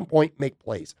care. At some point, make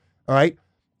plays. All right?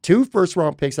 2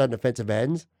 first-round picks on defensive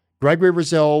ends. Gregory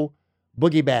Rousseau,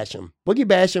 Boogie Basham. Boogie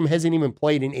Basham hasn't even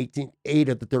played in 8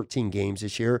 of the 13 games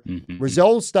this year.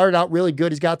 Rousseau started out really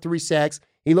good. He's got 3 sacks.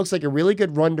 He looks like a really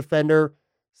good run defender.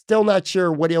 Still not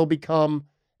sure what he'll become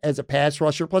as a pass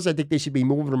rusher. Plus, I think they should be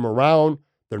moving him around.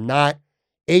 They're not.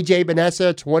 A.J.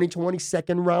 Bonessa, 2020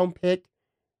 second-round pick.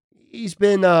 He's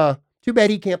been too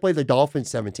bad he can't play the Dolphins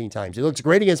 17 times. He looks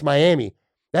great against Miami.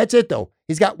 That's it, though.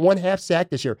 He's got 1 half sack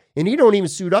this year, and he don't even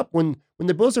suit up when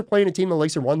the Bills are playing a team that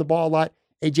likes to run the ball a lot.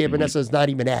 AJ Epinesa is not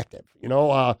even active.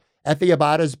 Efe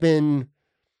Abada's been,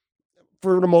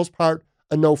 for the most part,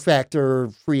 a no-factor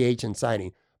free agent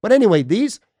signing. But anyway,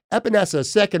 these Epinesa, a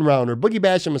second rounder, Boogie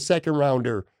Basham, a second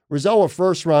rounder, Rizzo, a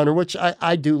first rounder, which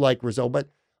I do like Rizzo, but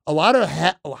a lot of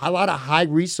high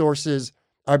resources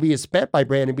are being spent by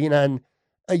Brandon Beane on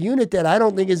a unit that I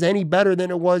don't think is any better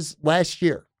than it was last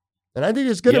year. And I think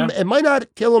it's good. It might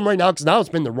not kill him right now because now it's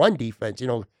been the run defense.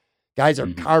 Guys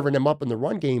are carving them up in the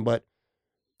run game, but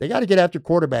they got to get after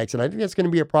quarterbacks, and I think that's going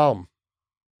to be a problem.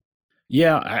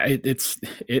 Yeah,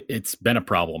 it's been a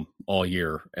problem all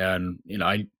year, and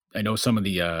I know some of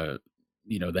the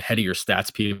the headier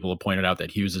stats people have pointed out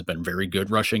that Hughes has been very good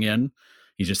rushing in.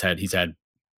 He's had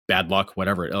bad luck,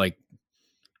 whatever. Like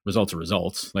results are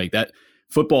results. Like that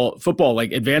football.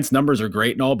 Like advanced numbers are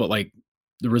great and all, but like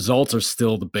the results are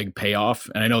still the big payoff.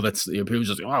 And I know that's people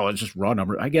just let's just raw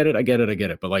number. I get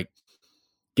it. But like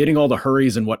getting all the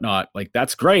hurries and whatnot, like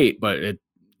that's great, but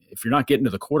if you're not getting to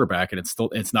the quarterback and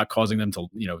it's not causing them to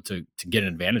to get an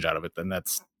advantage out of it, then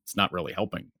it's not really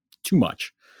helping too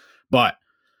much. But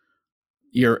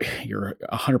you're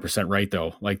 100% right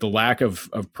though. Like the lack of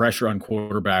pressure on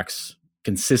quarterbacks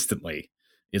consistently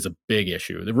is a big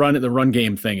issue. The run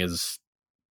game thing is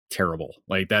terrible.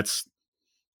 Like that's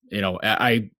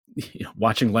I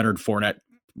watching Leonard Fournette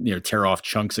tear off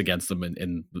chunks against them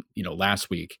in last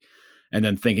week, and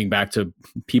then thinking back to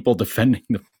people defending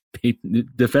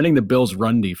the Bills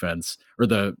run defense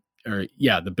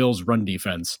the Bills run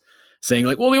defense, saying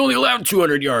like, well, they only allowed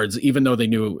 200 yards, even though they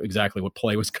knew exactly what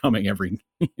play was coming every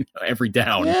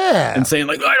down, and saying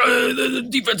like, the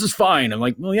defense is fine. I'm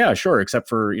like, well, yeah, sure, except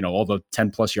for all the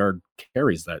 10+ yard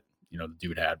carries that the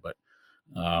dude had, but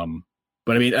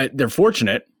I mean, they're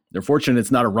fortunate. They're fortunate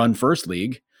it's not a run first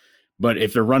league, but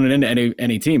if they're running into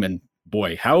any team, and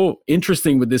boy, how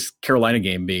interesting would this Carolina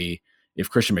game be if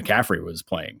Christian McCaffrey was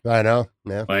playing? I know.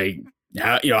 Yeah. Like,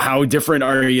 how different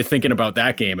are you thinking about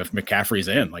that game if McCaffrey's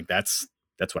in? Like, that's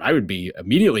what I would be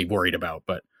immediately worried about.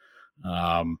 But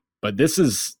this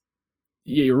is,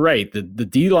 you're right. The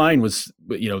D line was,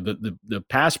 the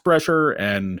pass pressure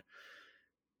and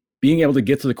being able to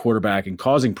get to the quarterback and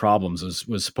causing problems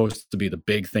was supposed to be the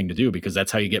big thing to do, because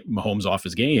that's how you get Mahomes off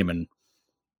his game. And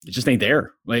it just ain't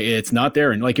there. Like, it's not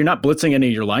there. And like, you're not blitzing any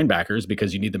of your linebackers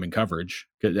because you need them in coverage.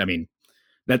 That's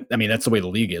the way the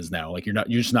league is now. Like, you're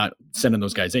just not sending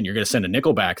those guys in. You're going to send a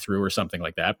nickel back through or something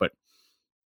like that. But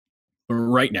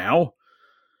right now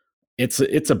it's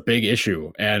a big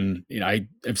issue. And,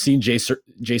 I've seen Jay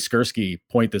Skursky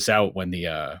point this out when the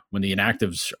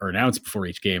inactives are announced before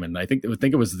each game. And I think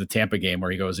it was the Tampa game where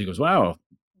he goes, wow,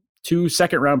 2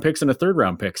 second-round picks and a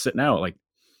third-round pick sitting out. Like,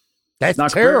 that's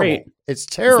not terrible. Great. It's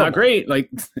terrible. It's not great.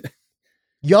 Like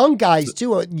young guys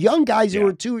too. Young guys who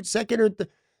are second or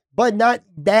but not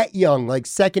that young, like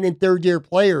second and third year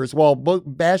players. Well,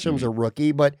 Basham's a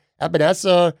rookie, but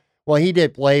Epinesa, well, he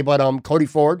did play, but Cody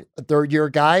Ford, a third year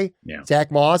guy. Yeah.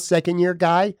 Zach Moss, second year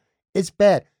guy. It's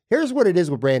bad. Here's what it is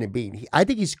with Brandon Beane. I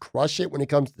think he's crushed it when it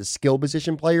comes to the skill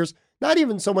position players. Not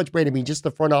even so much Brandon Beane, just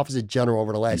the front office in general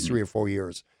over the last 3 or 4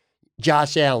 years.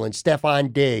 Josh Allen,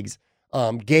 Stephon Diggs,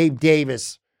 Gabe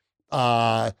Davis,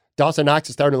 Dawson Knox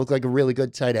is starting to look like a really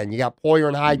good tight end. You got Poyer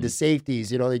and Hyde, the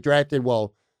safeties. They drafted,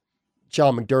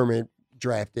 Sean McDermott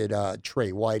drafted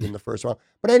Trey White in the first round.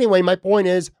 But anyway, my point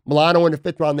is, Milano in the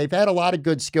 5th round, they've had a lot of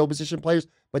good skill position players,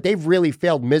 but they've really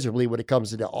failed miserably when it comes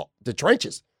to the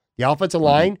trenches. The offensive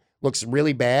line looks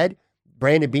really bad.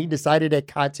 Brandon Beane decided that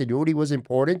continuity was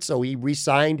important, so he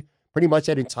re-signed pretty much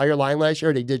that entire line last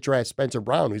year. They did draft Spencer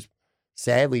Brown, who's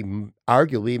sadly,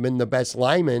 arguably, been the best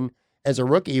lineman as a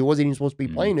rookie. He wasn't even supposed to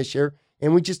be playing this year.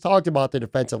 And we just talked about the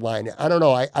defensive line. I don't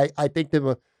know. I think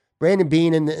that Brandon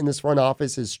Beane in this front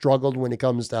office has struggled when it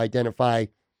comes to identify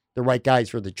the right guys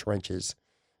for the trenches.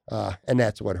 And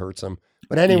that's what hurts him.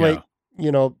 But anyway,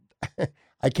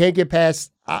 I can't get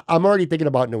past, I'm already thinking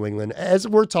about New England. As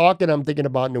we're talking, I'm thinking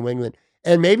about New England.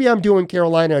 And maybe I'm doing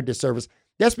Carolina a disservice.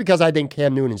 That's because I think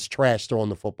Cam Newton's trash throwing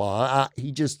the football.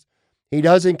 He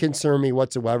doesn't concern me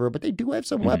whatsoever, but they do have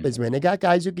some weapons, man. They got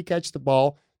guys who can catch the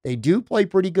ball. They do play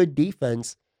pretty good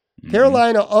defense.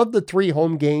 Carolina, of the 3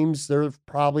 home games, they're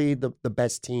probably the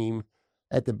best team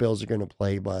that the Bills are going to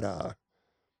play, but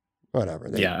whatever.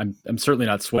 I'm certainly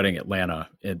not sweating Atlanta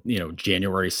at,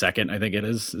 January 2nd, I think it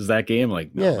is that game.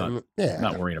 Like, no,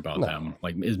 not worrying about them.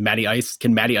 Like, can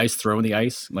Matty Ice throw in the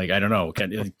ice? Like, I don't know.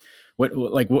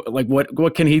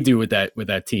 What can he do with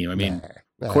that team? I mean,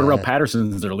 Cordarrelle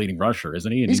Patterson's their leading rusher,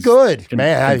 isn't he? And he's good,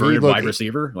 man. Converted wide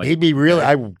receiver. Like, he'd be really.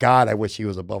 I wish he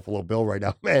was a Buffalo Bill right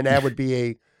now, man. That would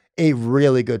be a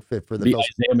really good fit for the Bills.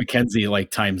 Isaiah McKenzie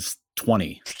like times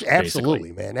 20.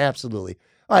 Absolutely, basically. Man. Absolutely.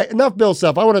 All right, enough Bill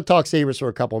stuff. I want to talk Sabres for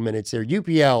a couple of minutes here.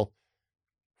 UPL,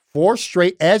 4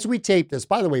 straight, as we tape this.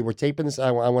 By the way, we're taping this.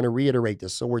 I want to reiterate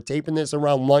this. So we're taping this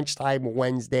around lunchtime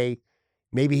Wednesday.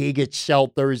 Maybe he gets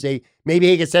shelled Thursday. Maybe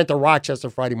he gets sent to Rochester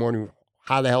Friday morning.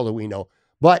 How the hell do we know?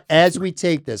 But as we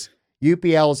tape this,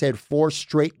 UPL has had 4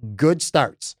 straight good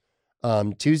starts.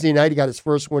 Tuesday night, he got his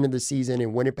first win of the season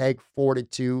in Winnipeg,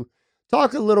 4-2.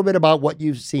 Talk a little bit about what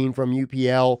you've seen from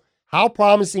UPL. How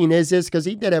promising is this? Because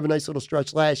he did have a nice little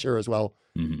stretch last year as well.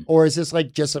 Mm-hmm. Or is this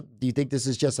like do you think this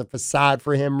is just a facade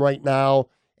for him right now?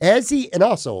 Has he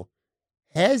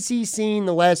seen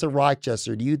the last of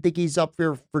Rochester? Do you think he's up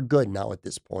here for good now at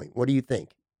this point? What do you think?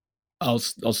 I'll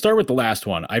start with the last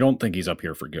one. I don't think he's up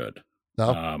here for good.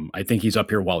 No? I think he's up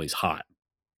here while he's hot.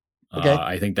 Okay.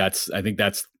 I think that's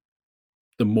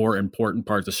the more important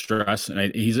part to stress.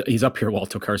 And he's up here while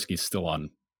Tokarski's still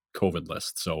on COVID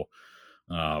list. So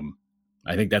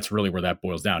I think that's really where that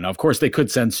boils down. Now, of course, they could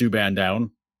send Subban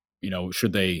down,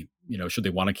 should they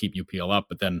want to keep UPL up,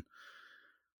 but then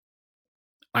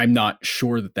I'm not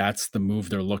sure that that's the move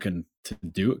they're looking to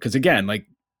do. Because again, like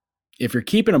if you're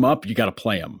keeping him up, you got to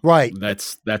play him. Right.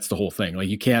 That's the whole thing. Like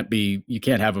you can't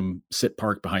have him sit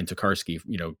parked behind Tokarski,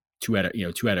 2 out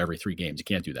of every 3 games. You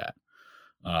can't do that.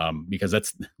 Because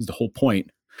that's the whole point.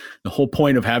 The whole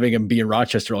point of having him be in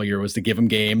Rochester all year was to give him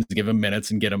games, give him minutes,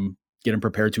 and get him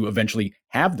prepared to eventually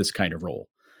have this kind of role.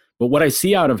 But what I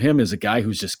see out of him is a guy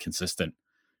who's just consistent,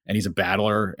 and he's a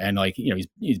battler, and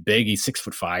he's big, he's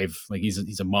 6'5", like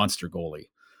he's a monster goalie.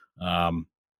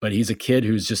 But he's a kid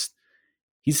who's just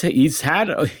he's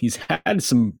had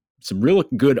some real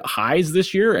good highs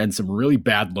this year and some really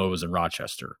bad lows in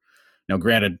Rochester. Now,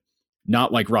 granted,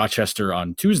 not like Rochester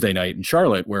on Tuesday night in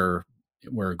Charlotte, where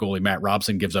goalie Matt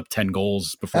Robson gives up 10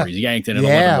 goals before he's yanked in an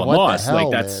 11-1 loss. Hell,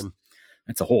 like that's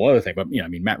a whole other thing. But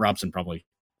Matt Robson probably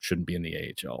shouldn't be in the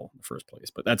AHL in the first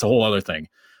place, but that's a whole other thing.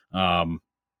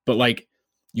 But like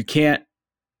you can't,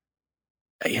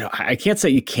 I can't say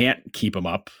you can't keep him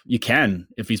up. You can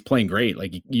if he's playing great.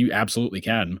 Like you absolutely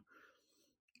can.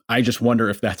 I just wonder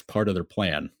if that's part of their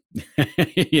plan.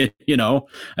 I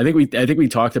think we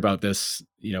talked about this,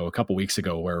 a couple weeks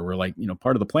ago, where we're like,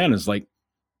 part of the plan is like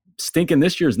stinking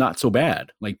this year is not so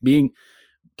bad. Like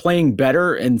playing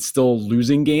better and still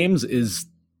losing games is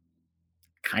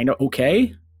kind of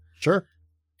okay. Sure.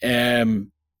 They're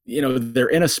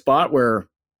in a spot where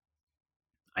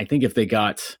I think if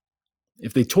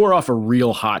they tore off a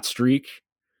real hot streak,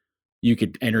 you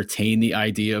could entertain the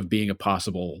idea of being a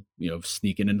possible,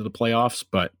 sneaking into the playoffs,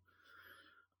 but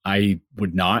I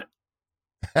would not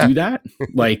do that.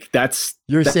 Like that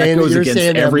goes against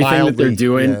everything that they're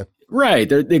doing. Yeah.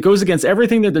 Right. It goes against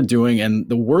everything that they're doing. And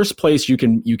the worst place you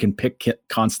can pick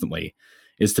constantly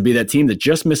is to be that team that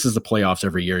just misses the playoffs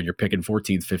every year. And you're picking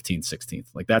 14th, 15th, 16th.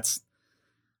 Like that's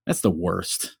the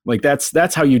worst. Like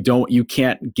that's how you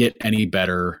can't get any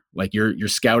better. Like your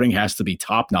scouting has to be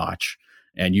top notch,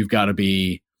 and you've got to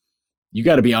be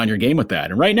on your game with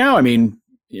that. And right now,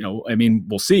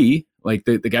 we'll see. Like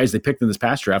the guys they picked in this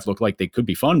past draft look like they could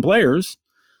be fun players.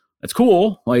 That's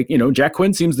cool. Like, Jack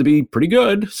Quinn seems to be pretty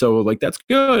good. So like, that's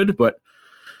good. But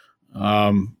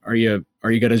are you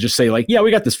going to just say like, yeah,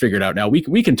 we got this figured out now. We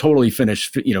can totally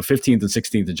finish, 15th and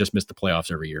 16th and just miss the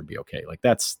playoffs every year and be okay. Like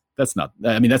that's not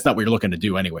what you're looking to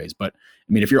do anyways. But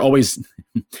if you're always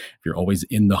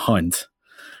in the hunt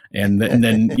and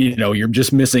then you're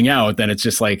just missing out, then it's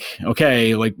just like,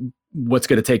 okay, like what's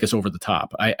going to take us over the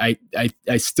top? I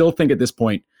still think at this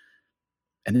point,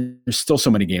 and there's still so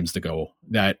many games to go,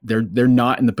 that they're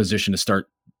not in the position to start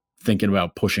thinking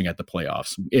about pushing at the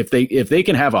playoffs. If they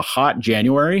can have a hot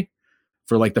January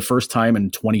for like the first time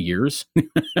in 20 years,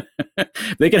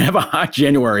 they can have a hot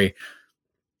January,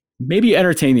 maybe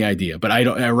entertain the idea. But I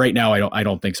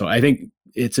don't think so. I think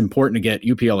it's important to get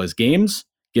UPL his games,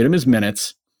 get him his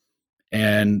minutes,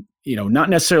 and not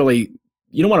necessarily,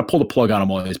 you don't want to pull the plug on him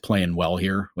while he's playing well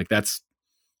here. Like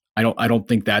I don't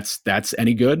think that's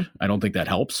any good. I don't think that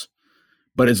helps.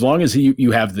 But as long as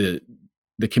you have the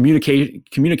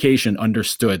communication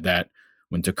understood that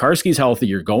when Tokarski's healthy,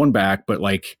 you're going back, but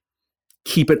like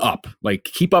keep it up. Like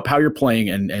keep up how you're playing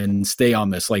and stay on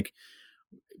this. Like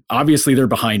obviously they're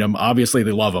behind him. Obviously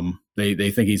they love him.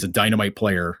 They think he's a dynamite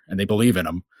player and they believe in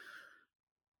him.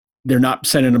 They're not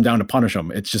sending him down to punish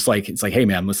him. It's like, hey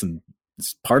man, listen,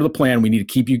 it's part of the plan. We need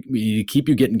to keep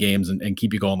you getting games and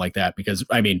keep you going like that. Because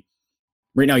right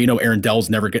now, Aaron Dell's is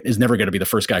never going to be the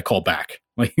first guy called back.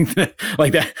 Like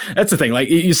that. That's the thing. Like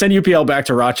you send UPL back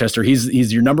to Rochester,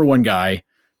 he's your number one guy,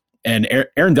 and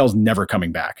Aaron Dell's never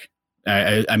coming back.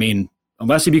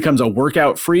 unless he becomes a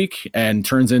workout freak and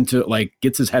turns into like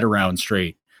gets his head around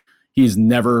straight, he's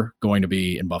never going to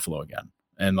be in Buffalo again.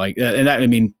 And like, and that, I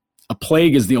mean, a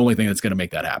plague is the only thing that's going to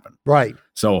make that happen. Right.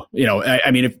 So,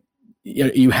 I mean, if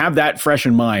you have that fresh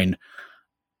in mind,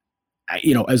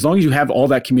 as long as you have all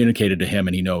that communicated to him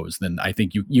and he knows, then I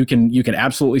think you can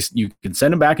absolutely, you can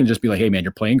send him back and just be like, hey man,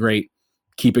 you're playing great.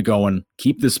 Keep it going.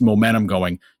 Keep this momentum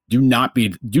going. Do not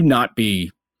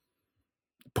be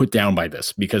put down by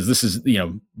this, because this is,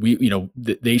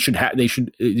 they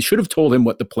should have told him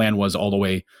what the plan was all the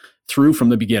way through from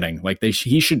the beginning. Like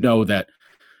he should know that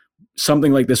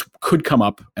something like this could come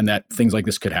up and that things like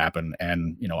this could happen.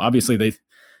 And, obviously they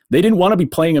didn't want to be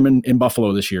playing him in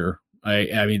Buffalo this year.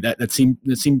 I mean, that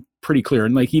seemed pretty clear.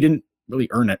 And like, he didn't really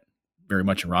earn it very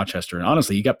much in Rochester. And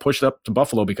honestly, he got pushed up to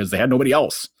Buffalo because they had nobody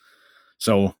else.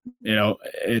 So,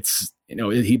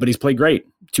 but he's played great.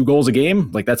 2 goals a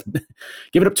game. Like that's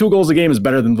giving up 2 goals a game is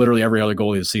better than literally every other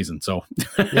goalie this season. So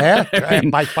yeah, I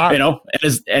mean, by far.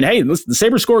 And hey, listen, the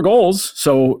Sabres score goals.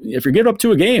 So if you're giving up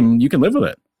 2 a game, you can live with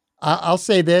it. I'll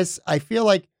say this. I feel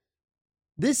like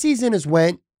this season has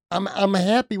went, I'm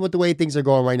happy with the way things are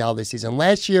going right now this season.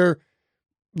 Last year,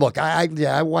 look,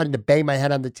 I wanted to bang my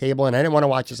head on the table, and I didn't want to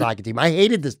watch this hockey team. I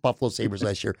hated this Buffalo Sabres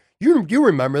last year. You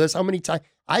remember this? How many times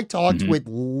I talked with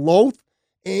loath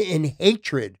and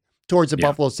hatred towards the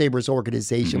Buffalo Sabres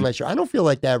organization last year. I don't feel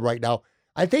like that right now.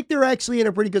 I think they're actually in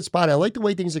a pretty good spot. I like the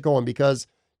way things are going because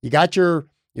you got your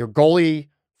goalie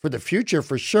for the future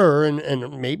for sure,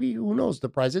 and maybe, who knows, the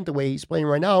present, the way he's playing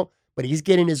right now, but he's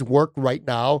getting his work right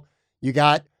now. You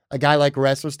got a guy like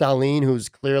Rasmus Dahlin, who's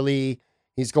clearly,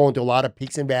 he's going through a lot of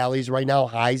peaks and valleys right now,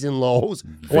 highs and lows.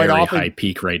 Very high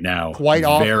peak right now.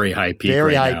 Very high peak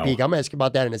Very right high now. peak. I'm going to ask you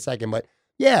about that in a second. But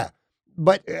yeah,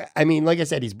 I mean, like I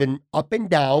said, he's been up and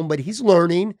down, but he's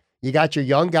learning. You got your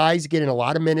young guys getting a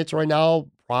lot of minutes right now,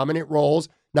 prominent roles.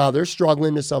 Now they're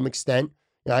struggling to some extent.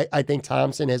 I think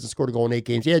Thompson hasn't scored a goal in 8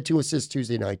 games. He had 2 assists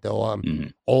Tuesday night, though.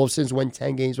 Olofsson's won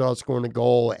 10 games without scoring a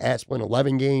goal. Asplund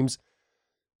 11 games.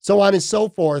 So on and so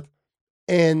forth.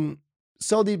 And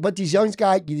so, but these young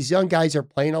guys are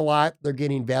playing a lot. They're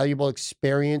getting valuable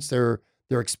experience. They're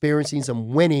experiencing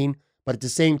some winning. But at the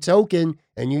same token,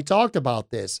 and you talked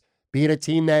about this, being a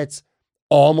team that's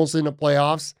almost in the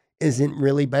playoffs isn't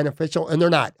really beneficial. And they're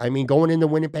not. I mean, going into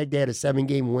Winnipeg, they had a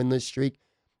 7-game winless streak.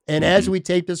 And as we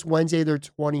tape this Wednesday, they're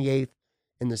 28th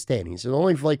in the standings. They're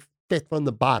only like 5th from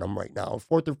the bottom right now,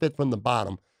 4th or 5th from the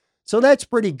bottom. So that's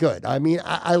pretty good. I mean,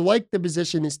 I like the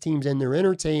position this team's in. They're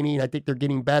entertaining. I think they're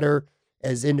getting better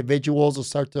as individuals. Will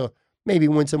start to maybe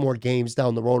win some more games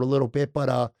down the road a little bit. But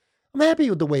I'm happy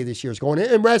with the way this year's going.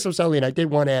 And Rasmus Dahlin, I did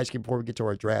want to ask you before we get to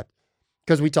our draft,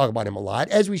 because we talk about him a lot,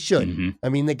 as we should. I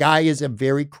mean, the guy is a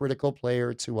very critical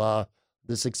player to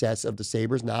the success of the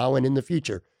Sabres now and in the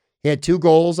future. He had 2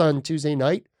 goals on Tuesday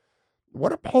night.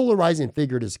 What a polarizing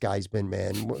figure this guy's been,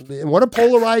 man. And what a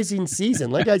polarizing season.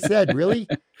 Like I said, really,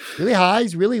 really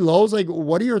highs, really lows. Like,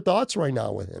 what are your thoughts right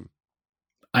now with him?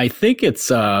 I think it's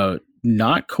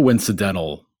not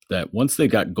coincidental that once they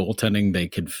got goaltending they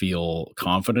could feel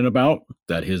confident about,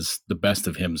 that the best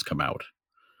of him's come out.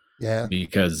 Yeah.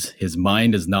 Because his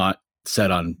mind is not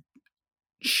set on,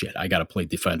 shit, I got to play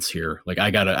defense here. Like I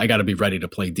got to be ready to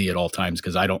play D at all times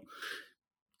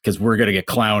because we're going to get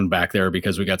clowned back there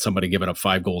because we got somebody giving up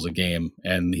 5 goals a game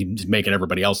and he's making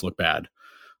everybody else look bad.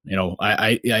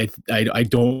 I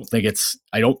don't think it's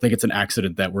an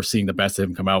accident that we're seeing the best of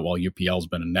him come out while UPL's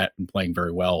been in net and playing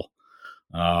very well.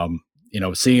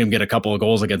 Seeing him get a couple of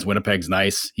goals against Winnipeg's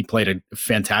nice. He played a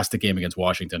fantastic game against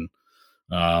Washington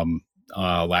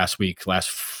last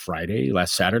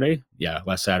Saturday. Yeah,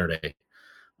 last Saturday.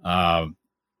 I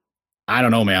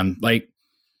don't know, man. Like,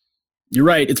 you're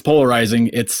right. It's polarizing.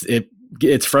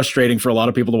 It's frustrating for a lot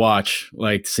of people to watch,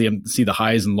 like to see the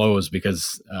highs and lows,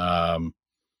 because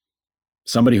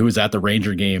somebody who was at the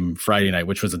Ranger game Friday night,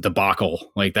 which was a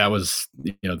debacle, like that was,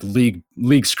 the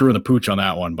league screwing the pooch on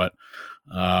that one. But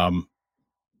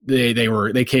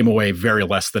they came away very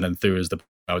less than enthused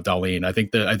about Dahlin. I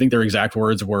think their exact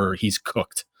words were, "He's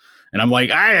cooked." And I'm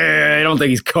like, I don't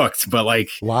think he's cooked, but like,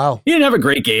 wow, he didn't have a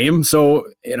great game. So,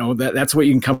 that's what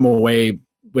you can come away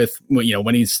with,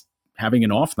 when he's having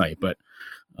an off night, but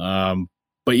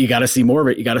you got to see more of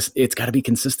it. It's got to be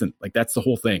consistent. Like, that's the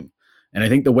whole thing. And I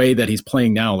think the way that he's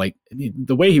playing now, like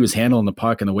the way he was handling the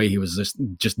puck and the way he was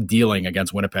just dealing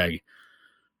against Winnipeg,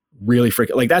 really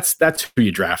freaking, like that's who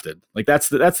you drafted. Like that's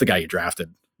the guy you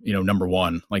drafted, number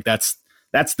 1. Like that's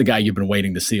the guy you've been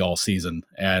waiting to see all season.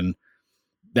 And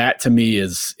that to me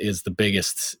is the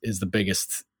biggest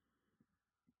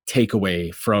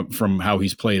takeaway from how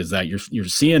he's played, is that you're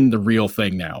seeing the real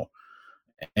thing now.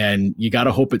 and you got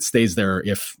to hope it stays there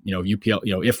if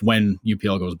UPL, if when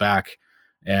UPL goes back,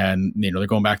 and they're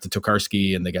going back to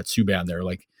Tokarski and they got Subban there.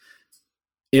 Like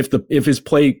if his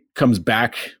play comes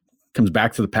back to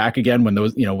the pack again, when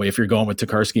those, if you're going with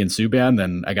Tokarski and Subban,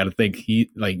 then I got to think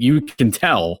you can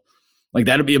tell, like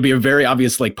that'd be a very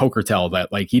obvious like poker tell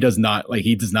that like he does not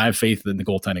have faith in the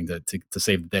goaltending to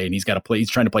save the day, and he's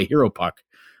trying to play hero puck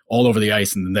all over the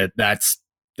ice, and that's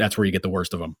where you get the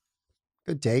worst of him.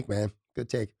 Good take, man. Good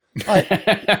take. All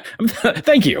right.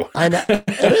 Thank you. I know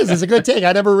it's a good take.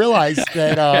 I never realized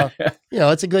that.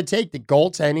 It's a good take. The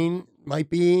goaltending might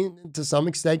be to some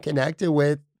extent connected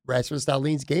with Rasmus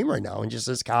Dahlin's game right now, and just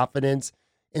his confidence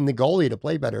in the goalie to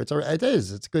play better. It's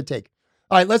a good take.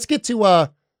 All right, let's get to.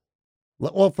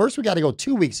 Well, first we got to go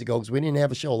 2 weeks ago because we didn't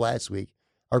have a show last week.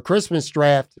 Our Christmas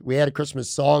draft. We had a Christmas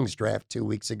songs draft 2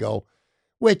 weeks ago,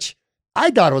 which I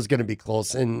thought it was going to be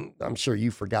close, and I'm sure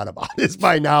you forgot about this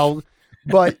by now.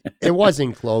 But it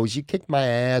wasn't close. You kicked my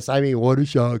ass. I mean, what a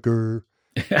shocker.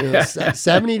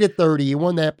 70-30. You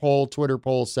won that poll, Twitter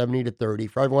poll, 70-30.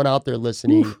 For everyone out there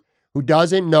listening who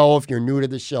doesn't know, if you're new to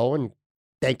the show, and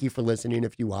thank you for listening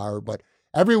if you are, but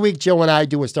every week Joe and I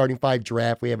do a starting five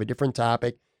draft. We have a different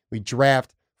topic. We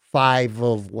draft 5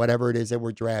 of whatever it is that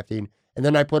we're drafting. And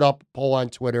then I put up a poll on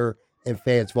Twitter and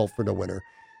fans vote for the winner.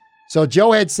 So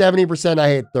Joe had 70%, I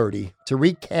had 30. To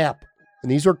recap, and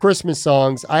these were Christmas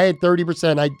songs. I had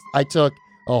 30%. I took,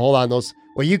 hold on, those.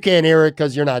 Well, you can't hear it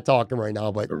because you're not talking right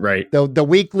now, but right. The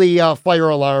weekly fire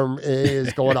alarm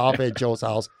is going off at Joe's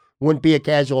house. Wouldn't be a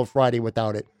casual Friday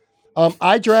without it.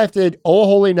 I drafted Oh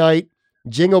Holy Night,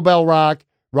 Jingle Bell Rock,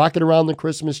 Rockin' Around the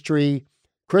Christmas Tree,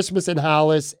 Christmas in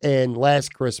Hollis, and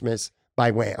Last Christmas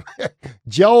by Wham.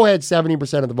 Joe had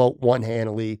 70% of the vote, won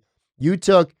handily. You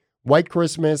took White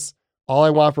Christmas, All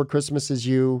I Want for Christmas Is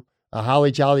You, A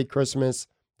Holly Jolly Christmas,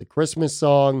 The Christmas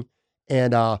Song,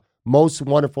 and Most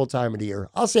Wonderful Time of the Year.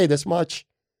 I'll say this much.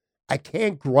 I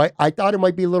can't gripe. I thought it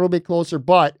might be a little bit closer,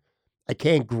 but I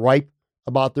can't gripe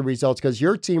about the results because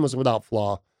your team was without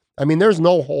flaw. I mean, there's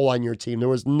no hole on your team. There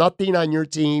was nothing on your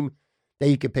team that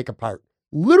you could pick apart.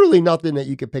 Literally nothing that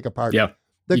you could pick apart. Yeah.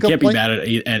 You can't be mad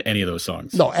at any of those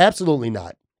songs. No, absolutely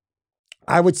not.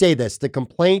 I would say this. The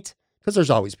complaint, because there's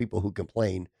always people who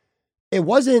complain, it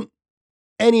wasn't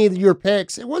any of your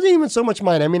picks. It wasn't even so much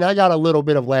mine. I mean, I got a little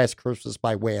bit of Last Christmas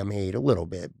by Wham hate, a little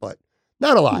bit, but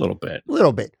not a lot. A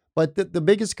little bit. But the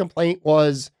biggest complaint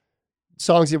was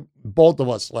songs that both of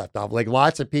us left off. Like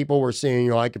lots of people were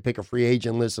saying, I could pick a free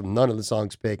agent list of none of the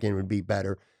songs picked and it would be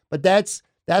better. But that's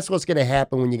what's going to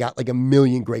happen when you got like a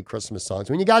million great Christmas songs.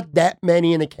 When you got that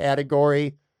many in a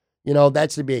category,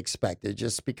 that's to be expected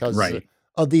just because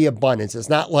of the abundance. It's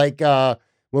not like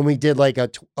when we did like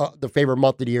the favorite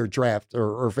month of the year draft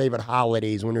or favorite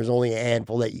holidays when there's only a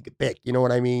handful that you could pick. You know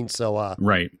what I mean? So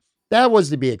that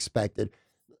was to be expected.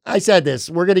 I said this.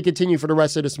 We're going to continue for the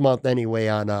rest of this month anyway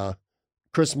on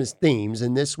Christmas themes.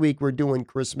 And this week we're doing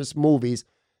Christmas movies.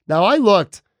 Now I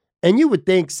looked. And you would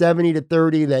think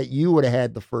 70-30 that you would have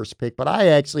had the first pick, but I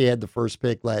actually had the first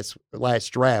pick last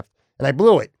draft, and I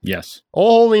blew it. Yes.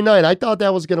 Oh, Holy Night. I thought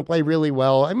that was going to play really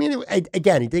well. I mean,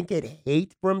 again, it didn't get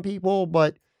hate from people,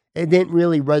 but it didn't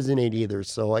really resonate either.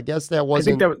 So I guess that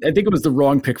wasn't. I think it was the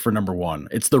wrong pick for number one.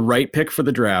 It's the right pick for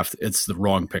the draft. It's the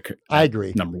wrong pick. I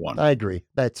agree. Number one. I agree.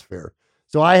 That's fair.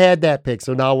 So I had that pick.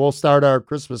 So now we'll start our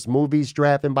Christmas movies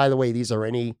draft. And by the way, these are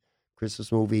any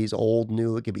Christmas movies, old,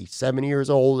 new. It could be 7 years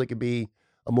old. It could be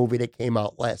a movie that came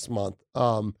out last month. Yeah.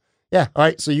 All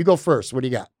right. So you go first. What do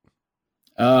you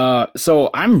got? So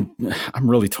I'm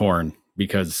really torn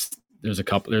because there's a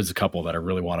couple that I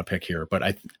really want to pick here, but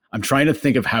I'm trying to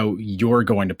think of how you're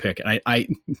going to pick. And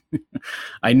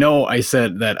I know I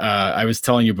said that I was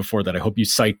telling you before that I hope you're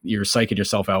psyching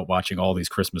yourself out watching all these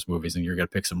Christmas movies and you're going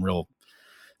to pick some real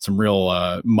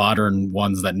modern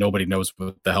ones that nobody knows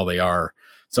what the hell they are.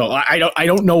 So I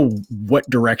don't know what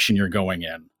direction you're going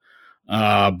in,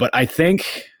 but I think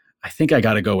I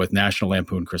got to go with National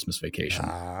Lampoon Christmas Vacation.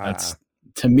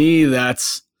 To me,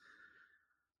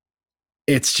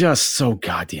 it's just so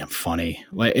goddamn funny.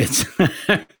 Like it's,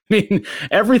 I mean,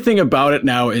 everything about it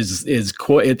now is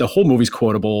the whole movie's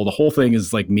quotable. The whole thing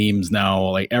is like memes now.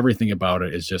 Like everything about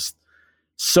it is just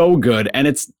so good, and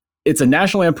it's a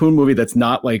National Lampoon movie that's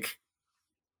not like.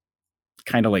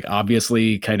 Kind of like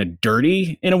obviously kind of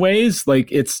dirty in a ways,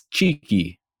 like it's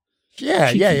cheeky.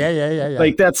 Yeah.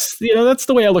 Like that's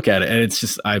the way I look at it, and it's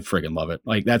just I friggin' love it.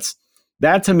 Like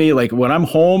that to me, like when I'm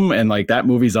home and like that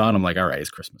movie's on, I'm like, all right,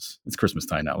 it's Christmas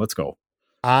time now. Let's go.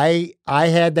 I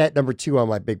had that number 2 on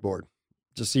my big board,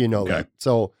 just so you know that.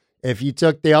 So if you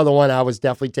took the other one, I was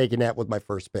definitely taking that with my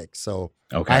first pick. So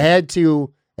I had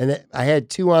to And I had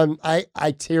two on,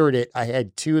 I tiered it. I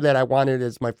had two that I wanted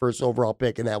as my first overall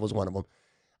pick, and that was one of them.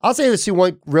 I'll say this to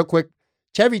one real quick.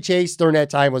 Chevy Chase during that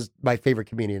time was my favorite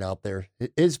comedian out there.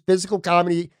 His physical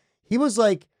comedy, he was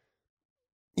like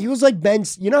Ben,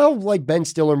 you know how like Ben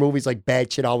Stiller movies, like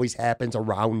bad shit always happens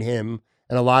around him,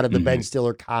 and a lot of the Ben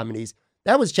Stiller comedies.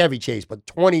 That was Chevy Chase, but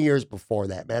 20 years before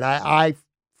that, man. I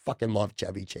fucking love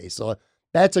Chevy Chase. So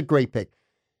that's a great pick.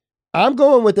 I'm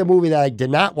going with a movie that I did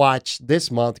not watch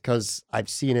this month because I've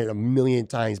seen it a million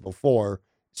times before.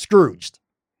 Scrooged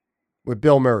with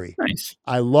Bill Murray. Nice.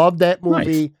 I love that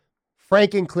movie. Nice.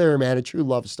 Frank and Claire, man, a true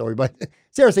love story. But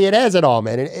seriously, it has it all,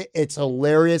 man. It's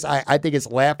hilarious. I think it's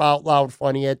laugh out loud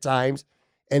funny at times.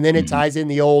 And then it ties in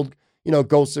the old,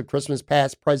 Ghosts of Christmas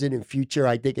Past, Present, and Future.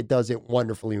 I think it does it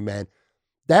wonderfully, man.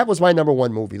 That was my number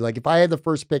one movie. Like, if I had the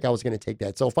first pick, I was going to take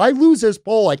that. So if I lose this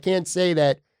poll, I can't say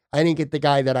that I didn't get the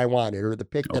guy that I wanted or the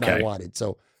pick that I wanted.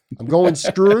 So I'm going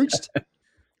Scrooged.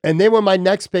 And then with my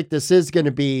next pick, this is going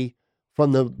to be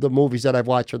from the movies that I've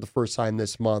watched for the first time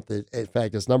this month. In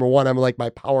fact, it's number one. I'm like my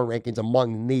power rankings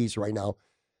among these right now.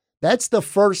 That's the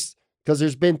first, because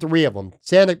there's been three of them.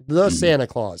 Santa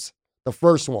Claus, the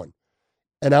first one.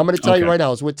 And I'm going to tell you right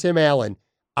now, it's with Tim Allen.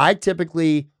 I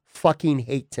typically fucking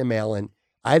hate Tim Allen.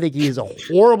 I think he is a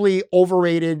horribly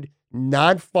overrated,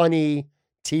 non-funny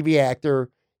TV actor.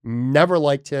 Never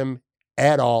liked him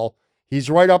at all. He's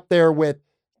right up there with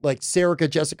like Sarah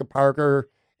Jessica Parker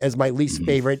as my least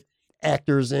favorite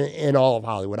actors in all of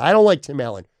Hollywood. I don't like Tim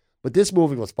Allen, but this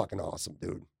movie was fucking awesome,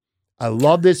 dude. I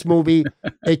love this movie.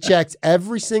 It checks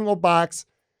every single box.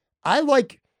 All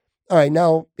right,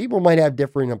 now people might have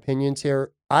differing opinions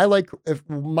here. If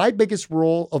my biggest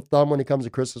rule of thumb when it comes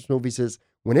to Christmas movies is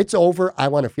when it's over, I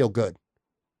want to feel good.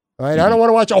 All right. I don't want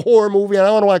to watch a horror movie. I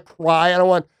don't want to cry. I don't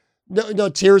want no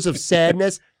tears of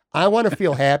sadness. I want to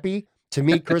feel happy. To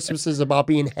me, Christmas is about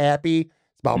being happy.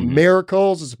 It's about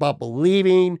miracles. It's about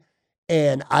believing.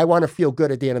 And I want to feel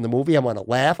good at the end of the movie. I want to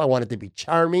laugh. I want it to be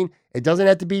charming. It doesn't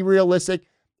have to be realistic.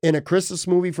 And a Christmas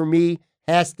movie for me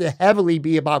has to heavily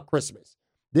be about Christmas.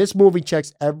 This movie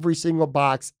checks every single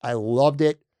box. I loved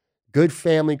it. Good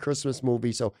family Christmas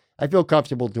movie. So I feel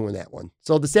comfortable doing that one.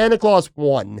 So the Santa Claus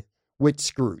won with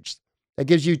Scrooge. That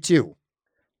gives you two.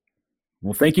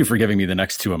 Well, thank you for giving me the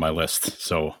next two on my list.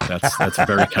 So that's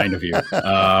very kind of you.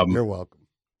 You're welcome.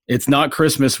 It's not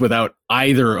Christmas without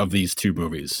either of these two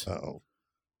movies. Uh-oh.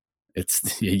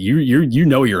 It's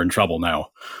you're in trouble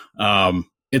now.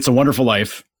 It's a Wonderful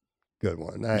Life. Good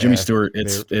one. Jimmy Stewart.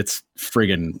 It's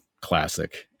friggin'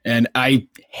 classic. And I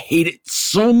hate it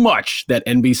so much that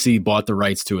NBC bought the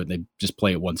rights to it and they just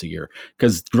play it once a year.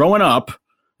 Because growing up,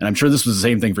 and I'm sure this was the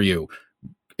same thing for you,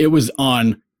 it was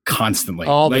on constantly.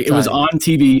 It was on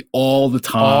TV all the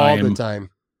time. All the time.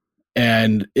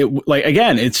 And it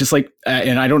it's just like,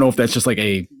 and I don't know if that's just like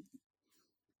I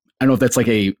don't know if that's like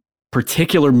a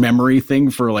particular memory thing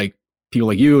for like people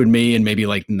like you and me and maybe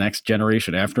like the next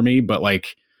generation after me, but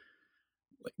like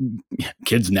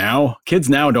kids now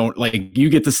don't like, you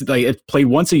get this, like it's played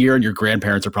once a year and your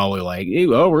grandparents are probably like, hey,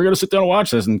 oh, we're going to sit down and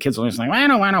watch this. And kids are just like, I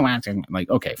don't want to watch it. I'm like,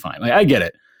 okay, fine. Like, I get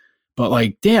it. But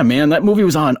like, damn, man, that movie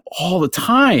was on all the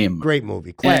time. Great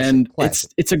movie. Classic. And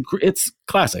classic. It's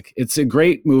classic. It's a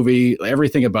great movie.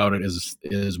 Everything about it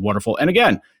is wonderful. And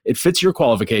again, it fits your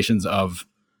qualifications of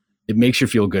it makes you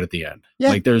feel good at the end. Yeah.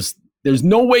 Like there's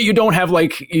no way you don't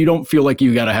feel like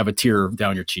you got to have a tear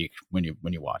down your cheek when you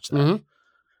watch that.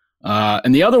 Mm-hmm.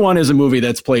 And the other one is a movie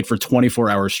that's played for 24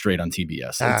 hours straight on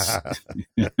TBS.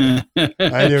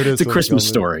 It's a Christmas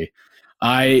Story.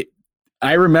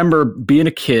 I remember being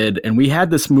a kid and we had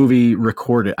this movie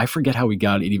recorded. I forget how we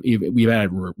got it. We had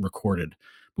it recorded.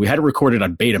 We had it recorded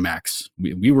on Betamax.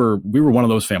 We were one of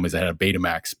those families that had a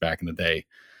Betamax back in the day.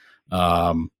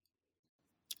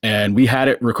 And we had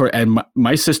it recorded. And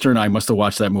my sister and I must have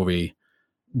watched that movie.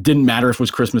 Didn't matter if it was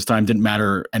Christmas time. Didn't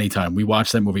matter anytime. We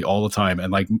watched that movie all the time.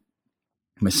 And like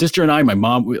my sister and I, my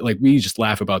mom, we just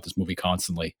laugh about this movie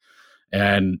constantly.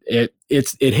 And it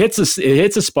hits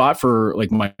a spot for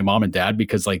like my mom and dad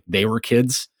because like they were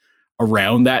kids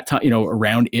around that time,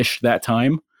 around-ish that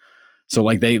time. So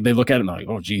like they look at it and they're like,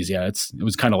 oh geez, yeah, it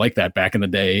was kind of like that back in the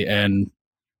day. And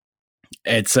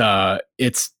it's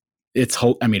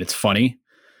funny.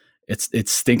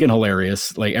 It's stinking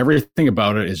hilarious. Like everything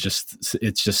about it is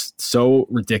just so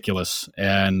ridiculous.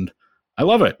 And I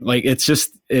love it. Like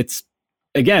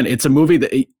again, it's a movie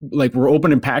that like we're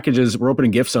opening packages, we're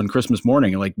opening gifts on Christmas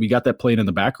morning, and like we got that playing in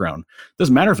the background.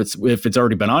 Doesn't matter if it's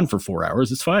already been on for 4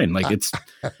 hours, it's fine. Like it's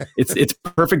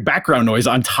perfect background noise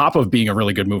on top of being a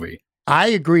really good movie. I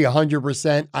agree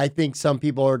 100%. I think some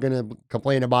people are going to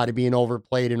complain about it being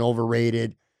overplayed and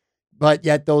overrated. But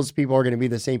yet those people are going to be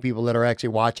the same people that are actually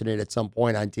watching it at some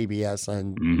point on TBS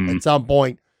and at some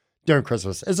point during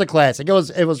Christmas. It's a classic.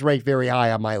 It was ranked very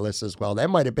high on my list as well. That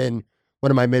might have been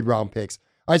one of my mid-round picks.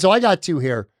 All right, so I got 2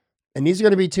 here. And these are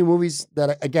going to be 2 movies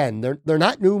that, again, they're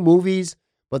not new movies,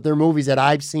 but they're movies that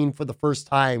I've seen for the first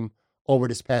time over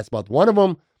this past month. One of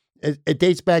them, it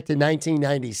dates back to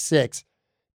 1996.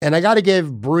 And I got to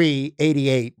give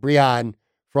Breon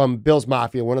from Bill's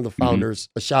Mafia, one of the founders,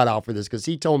 a shout out for this because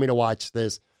he told me to watch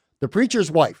this. The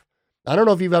Preacher's Wife. I don't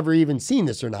know if you've ever even seen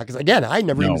this or not, because again, I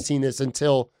never even seen this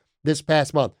until this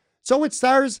past month. So it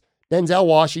stars Denzel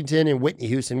Washington and Whitney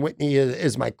Houston. Whitney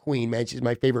is my queen, man. She's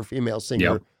my favorite female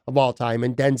singer of all time.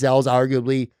 And Denzel's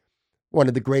arguably one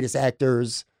of the greatest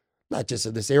actors, not just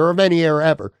of this era, of any era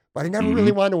ever. But I never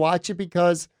really wanted to watch it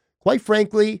because, quite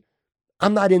frankly,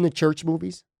 I'm not into church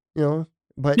movies,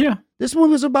 But this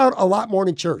one was about a lot more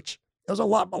than church. It was a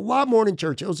lot more than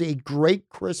church. It was a great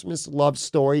Christmas love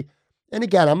story. And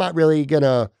again, I'm not really going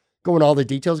to go into all the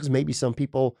details because maybe some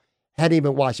people hadn't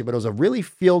even watched it, but it was a really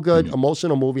feel-good,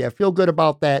 emotional movie. I feel good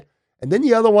about that. And then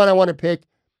the other one I want to pick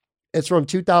is from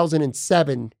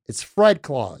 2007. It's Fred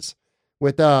Claus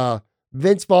with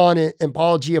Vince Vaughn and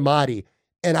Paul Giamatti.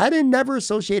 And I didn't never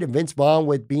associated Vince Vaughn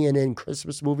with being in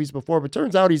Christmas movies before, but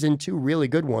turns out he's in 2 really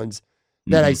good ones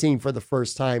that I seen for the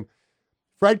first time.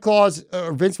 Fred Claus,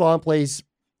 Vince Vaughn plays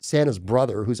Santa's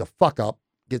brother, who's a fuck up,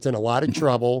 gets in a lot of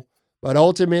trouble, but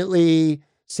ultimately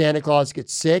Santa Claus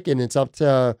gets sick, and it's up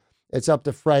to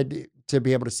Fred to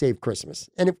be able to save Christmas,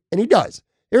 and he does.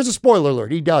 Here's a spoiler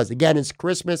alert: he does. Again, it's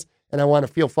Christmas, and I want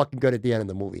to feel fucking good at the end of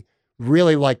the movie.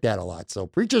 Really like that a lot. So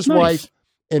Preacher's Wife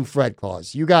and Fred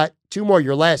Claus. You got 2 more.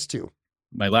 Your last 2.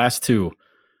 My last 2.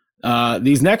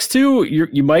 These next 2,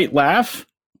 you might laugh.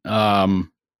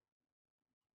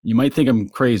 You might think I'm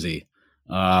crazy,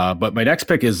 but my next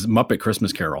pick is Muppet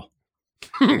Christmas Carol.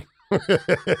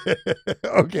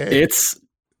 Okay.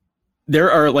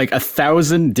 There are like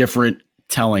 1,000 different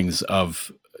tellings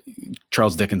of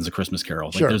Charles Dickens' A Christmas Carol.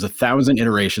 Like there's 1,000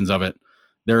 iterations of it.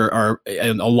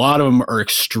 And a lot of them are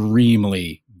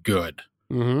extremely good.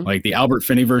 Like the Albert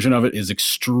Finney version of it is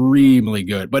extremely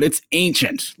good, but it's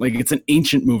ancient. Like it's an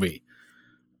ancient movie.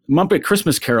 Muppet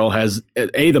Christmas Carol has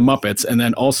the Muppets and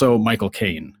then also Michael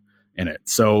Caine in it.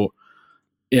 So,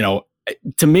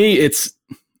 to me, it's,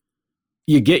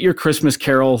 you get your Christmas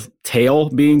Carol tale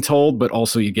being told, but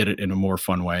also you get it in a more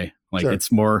fun way. Like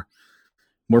it's more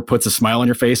puts a smile on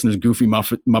your face, and there's goofy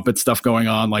Muppet stuff going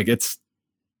on. Like it's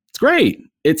great.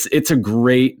 It's a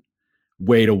great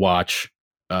way to watch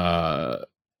that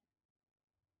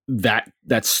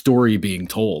story being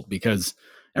told, because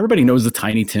everybody knows the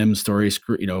Tiny Tim story,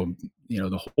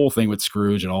 the whole thing with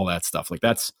Scrooge and all that stuff. Like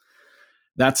that's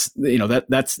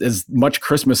as much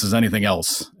Christmas as anything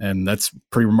else. And that's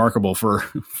pretty remarkable for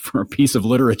a piece of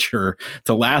literature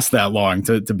to last that long,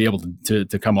 to be able to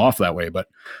come off that way. But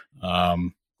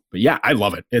yeah, I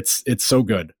love it. It's so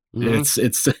good.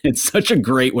 It's such a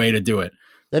great way to do it.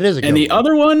 That is a good And the one.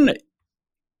 other one,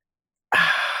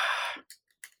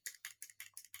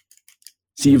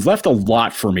 see, you've left a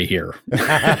lot for me here.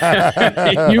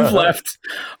 You've left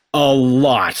a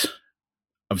lot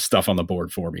of stuff on the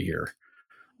board for me here.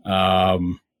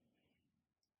 And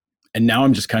now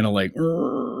I'm just kind of like,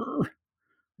 what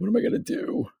am I going to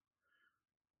do?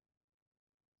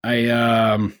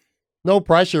 No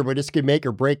pressure, but this could make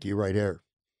or break you right here.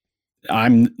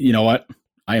 You know what?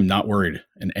 I am not worried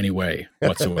in any way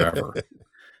whatsoever.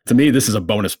 To me, this is a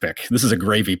bonus pick. This is a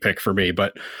gravy pick for me,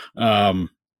 but, you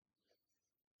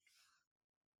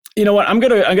know what? I'm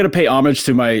gonna pay homage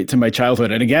to my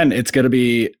childhood, and again, it's gonna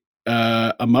be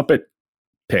a Muppet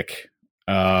pick.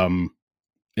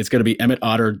 It's gonna be Emmett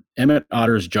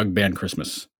Otter's Jug Band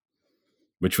Christmas,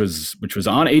 which was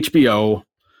on HBO.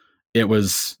 It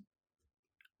was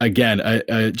again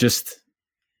just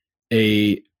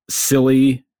a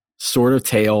silly sort of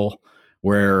tale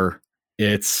where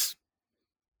it's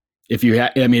if you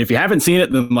haven't seen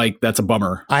it, then like that's a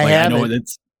bummer. I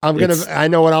haven't. I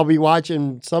know what I'll be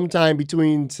watching sometime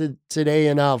between today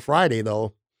and Friday,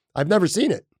 though. I've never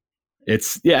seen it.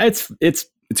 It's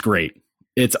great.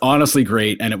 It's honestly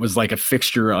great, and it was like a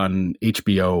fixture on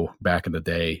HBO back in the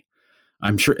day.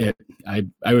 I'm sure I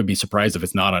would be surprised if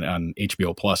it's not on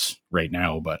HBO Plus right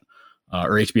now, but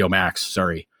or HBO Max.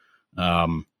 Sorry,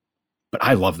 but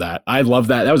I love that.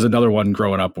 That was another one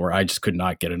growing up where I just could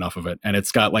not get enough of it, and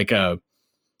it's got like a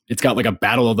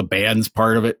battle of the bands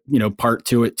part of it, part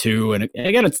to it too. And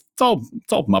again, it's all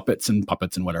Muppets and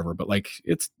puppets and whatever, but like,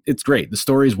 it's great. The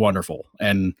story is wonderful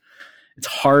and it's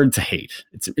hard to hate.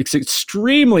 It's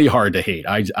extremely hard to hate.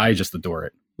 I just adore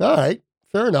it. All right.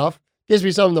 Fair enough. Gives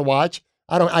me something to watch.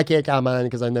 I can't comment on it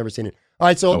because I've never seen it. All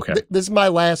right, so Okay. this is my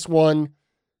last one.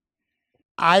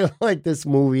 I like this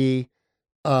movie,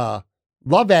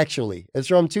 Love Actually. It's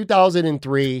from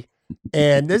 2003,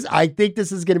 and I think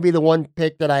this is going to be the one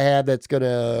pick that I have that's going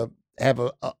to have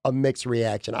a mixed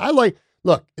reaction.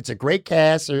 Look, it's a great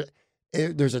cast.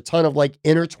 There's a ton of like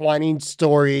intertwining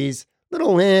stories,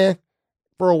 little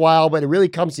for a while, but it really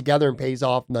comes together and pays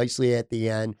off nicely at the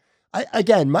end.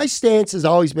 Again, my stance has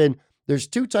always been there's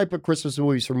two type of Christmas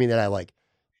movies for me that I like.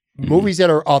 Movies that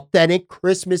are authentic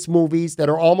Christmas movies that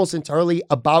are almost entirely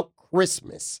about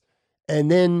Christmas.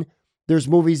 And then there's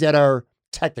movies that are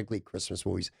technically Christmas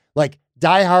movies. Like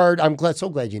Die Hard, so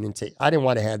glad you didn't say, I didn't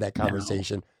want to have that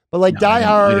conversation. But like Die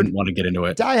Hard. I didn't want to get into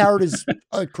it. Die Hard is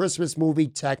a Christmas movie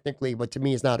technically, but to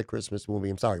me it's not a Christmas movie.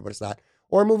 I'm sorry, but it's not.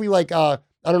 Or a movie like, I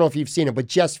don't know if you've seen it, but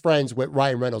Just Friends with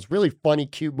Ryan Reynolds. Really funny,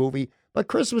 cute movie. But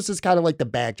Christmas is kind of like the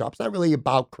backdrop. It's not really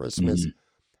about Christmas.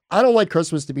 I don't like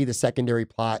Christmas to be the secondary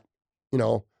plot,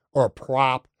 or a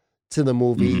prop to the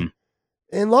movie.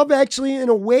 And Love Actually, in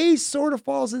a way, sort of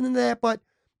falls into that. But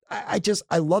I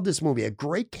love this movie. A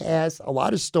great cast, a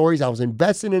lot of stories. I was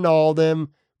invested in all of them.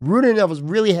 Rooting, I was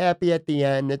really happy at the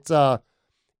end. It's a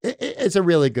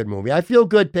really good movie. I feel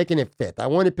good picking it fifth. I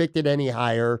wouldn't have picked it any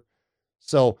higher.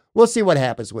 So we'll see what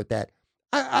happens with that.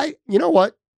 You know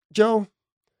what, Joe?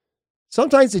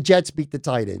 Sometimes the Jets beat the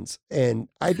Titans, and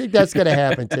I think that's going to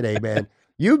happen today, man.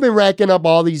 You've been racking up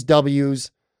all these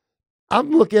W's.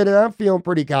 I'm looking at it. I'm feeling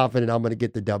pretty confident I'm going to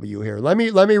get the W here. Let me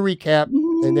recap,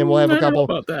 and then we'll have a couple.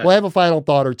 We'll have a final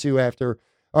thought or two after.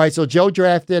 All right, so Joe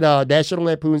drafted National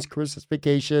Lampoon's Christmas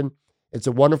Vacation, It's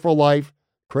a Wonderful Life,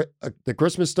 The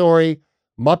Christmas Story,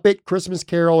 Muppet Christmas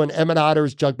Carol, and Emmett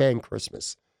Otter's Jug Band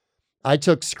Christmas. I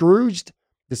took Scrooged,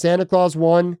 The Santa Claus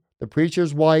One, The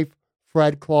Preacher's Wife,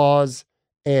 Fred Claus,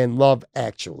 and Love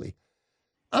Actually.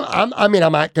 I'm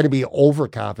not going to be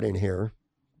overconfident here,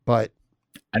 but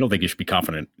I don't think you should be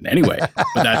confident anyway.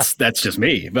 But that's just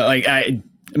me. But like I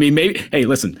mean, maybe. Hey,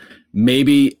 listen.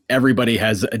 Maybe everybody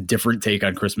has a different take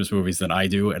on Christmas movies than I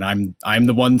do, and I'm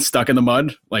the one stuck in the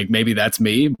mud. Like maybe that's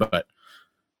me, but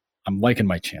I'm liking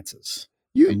my chances.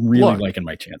 I'm really liking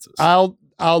my chances. I'll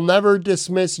never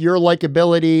dismiss your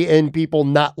likability and people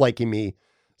not liking me.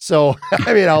 So,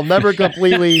 I mean, I'll never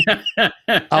completely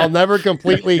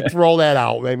throw that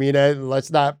out. I mean, let's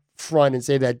not front and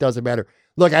say that doesn't matter.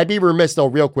 Look, I'd be remiss though,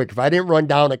 real quick, if I didn't run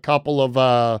down a couple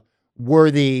of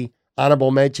worthy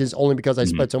honorable mentions, only because I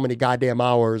spent so many goddamn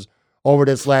hours over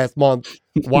this last month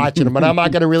watching them. And I'm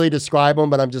not going to really describe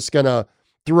them, but I'm just going to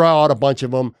throw out a bunch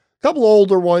of them. A couple of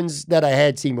older ones that I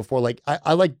had seen before. Like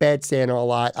I like Bad Santa a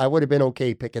lot. I would have been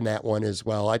okay picking that one as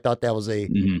well. I thought that was a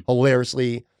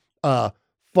hilariously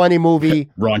funny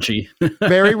movie. Raunchy.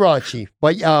 Very raunchy.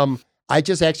 But I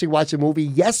just actually watched a movie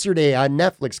yesterday on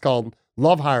Netflix called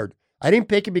Love Hard. I didn't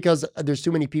pick it because there's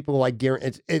too many people who I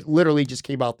guarantee it literally just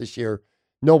came out this year.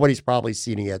 Nobody's probably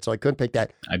seen it yet, so I couldn't pick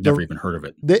that. I've never even heard of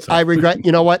it. I regret.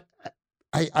 You know what?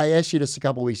 I asked you this a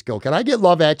couple weeks ago. Can I get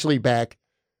Love Actually back?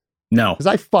 No, because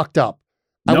I fucked up.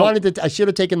 Nope. I should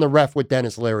have taken The Ref with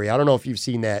Dennis Leary. I don't know if you've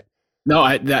seen that.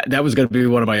 No, that was going to be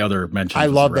one of my other mentions. I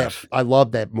love that. I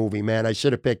love that movie, man. I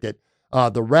should have picked it.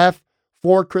 The Ref,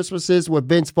 4 Christmases with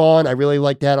Vince Vaughn. I really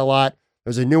like that a lot.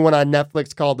 There's a new one on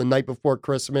Netflix called The Night Before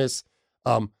Christmas.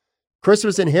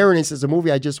 Christmas Inheritance is a movie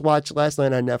I just watched last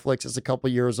night on Netflix. It's a couple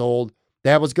years old.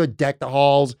 That was good. Deck the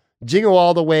Halls, Jingle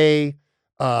All the Way.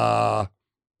 Jingle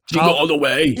All the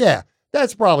Way. Yeah,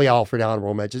 that's probably all for the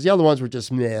honorable mentions. The other ones were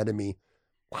just meh to me.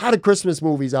 A lot of Christmas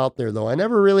movies out there, though. I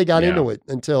never really got into it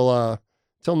until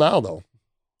now, though.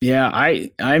 Yeah,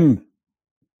 I'm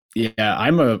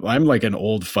like an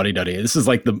old fuddy-duddy. This is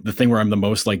like the thing where I'm the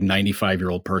most like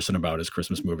 95-year-old person about is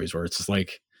Christmas movies, where it's just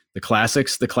like the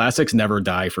classics never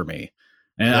die for me.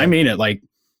 And I mean it like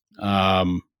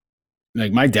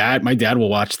my dad will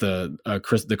watch the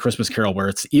Christmas Carol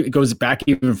where it goes back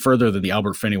even further than the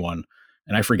Albert Finney one.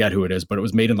 And I forget who it is, but it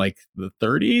was made in like the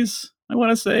 30s. I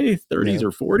want to say 30s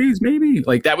or 40s, maybe.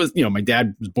 Like that was, my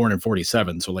dad was born in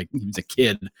 47. So like he was a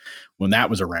kid when that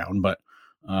was around, but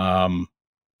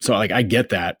so like I get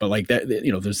that, but like that,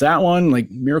 there's that one,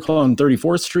 like Miracle on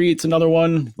 34th Street's another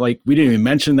one. Like we didn't even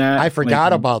mention that. I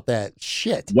forgot about that.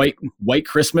 Shit. White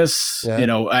Christmas.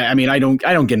 Yeah. I mean, I don't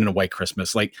get into White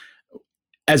Christmas. Like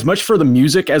as much for the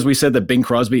music as we said that Bing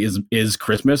Crosby is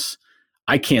Christmas.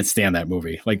 I can't stand that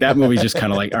movie. Like that movie's just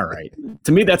kind of like, all right.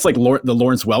 To me, that's like the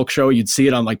Lawrence Welk show. You'd see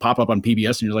it on like pop up on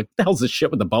PBS, and you're like, what the hell's this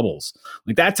shit with the bubbles?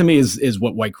 Like that to me is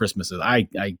what White Christmas is. I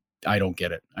don't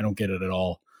get it. I don't get it at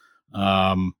all.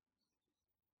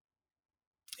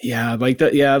 Yeah, like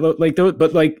that. Yeah, like the,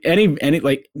 but like any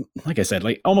like I said,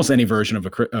 like almost any version of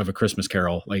a Christmas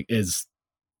Carol like is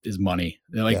money.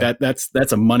 Like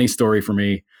that's a money story for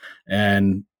me,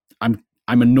 and I'm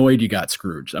annoyed you got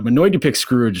Scrooge. I'm annoyed you picked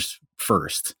Scrooge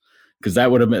first because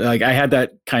that would have been like I had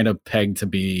that kind of pegged to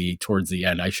be towards the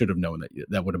end. I should have known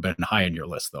that would have been high on your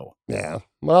list though. Yeah.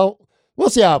 Well, we'll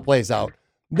see how it plays out.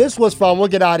 This was fun. We'll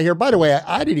get out of here. By the way,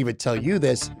 I didn't even tell you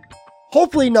this.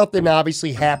 Hopefully nothing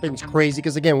obviously happens crazy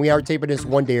because, again, we are taping this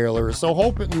one day earlier. So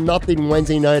hoping nothing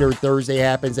Wednesday night or Thursday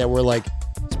happens that we're like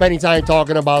spending time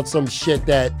talking about some shit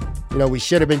that, you know, we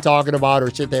should have been talking about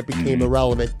or shit that became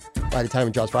irrelevant by the time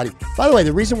it drops Friday. By the way,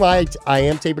 the reason why I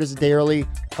am taping this a day early,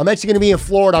 I'm actually going to be in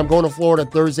Florida. I'm going to Florida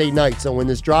Thursday night. So when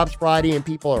this drops Friday and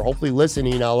people are hopefully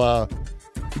listening, I'll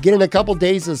be getting a couple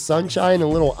days of sunshine and a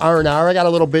little R&R. I got a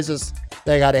little business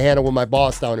that I got to handle with my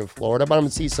boss down in Florida, but I'm going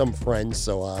to see some friends.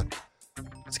 So,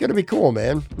 it's going to be cool,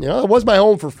 man. You know, it was my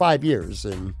home for 5 years,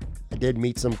 and I did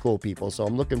meet some cool people, so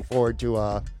I'm looking forward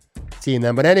to seeing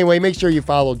them. But anyway, make sure you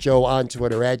follow Joe on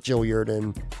Twitter, at Joe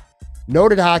Yerdon.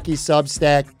 Noted Hockey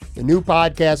Substack, the new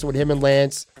podcast with him and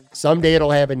Lance. Someday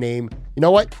it'll have a name. You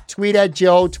know what? Tweet at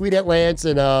Joe, tweet at Lance,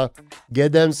 and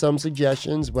give them some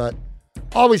suggestions. But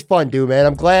always fun, dude, man.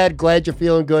 I'm glad you're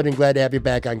feeling good and glad to have you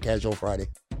back on Casual Friday.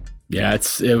 Yeah,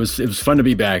 it was fun to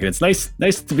be back, and it's nice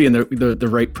to be in the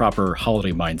right proper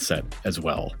holiday mindset as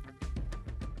well.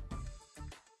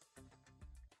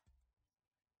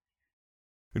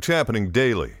 It's happening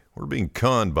daily. We're being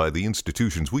conned by the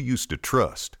institutions we used to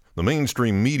trust. The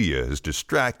mainstream media is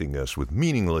distracting us with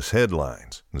meaningless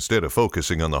headlines instead of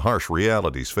focusing on the harsh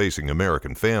realities facing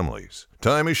American families.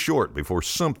 Time is short before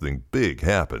something big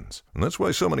happens, and that's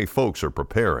why so many folks are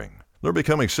preparing. They're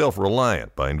becoming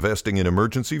self-reliant by investing in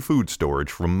emergency food storage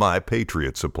from My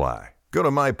Patriot Supply. Go to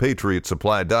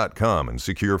MyPatriotSupply.com and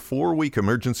secure 4-week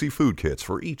emergency food kits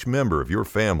for each member of your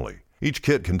family. Each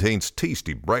kit contains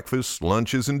tasty breakfasts,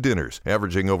 lunches, and dinners,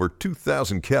 averaging over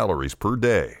 2,000 calories per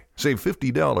day. Save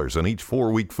 $50 on each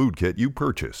 4-week food kit you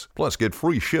purchase. Plus, get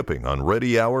free shipping on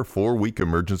Ready Hour 4-week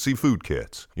emergency food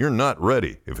kits. You're not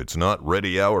ready if it's not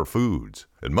Ready Hour Foods.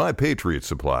 At My Patriot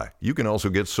Supply, you can also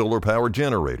get solar power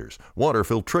generators, water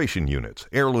filtration units,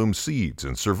 heirloom seeds,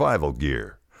 and survival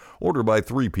gear. Order by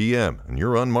 3 p.m. and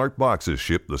your unmarked boxes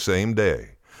ship the same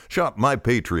day. Shop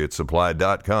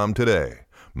MyPatriotSupply.com today.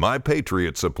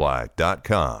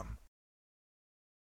 MyPatriotSupply.com.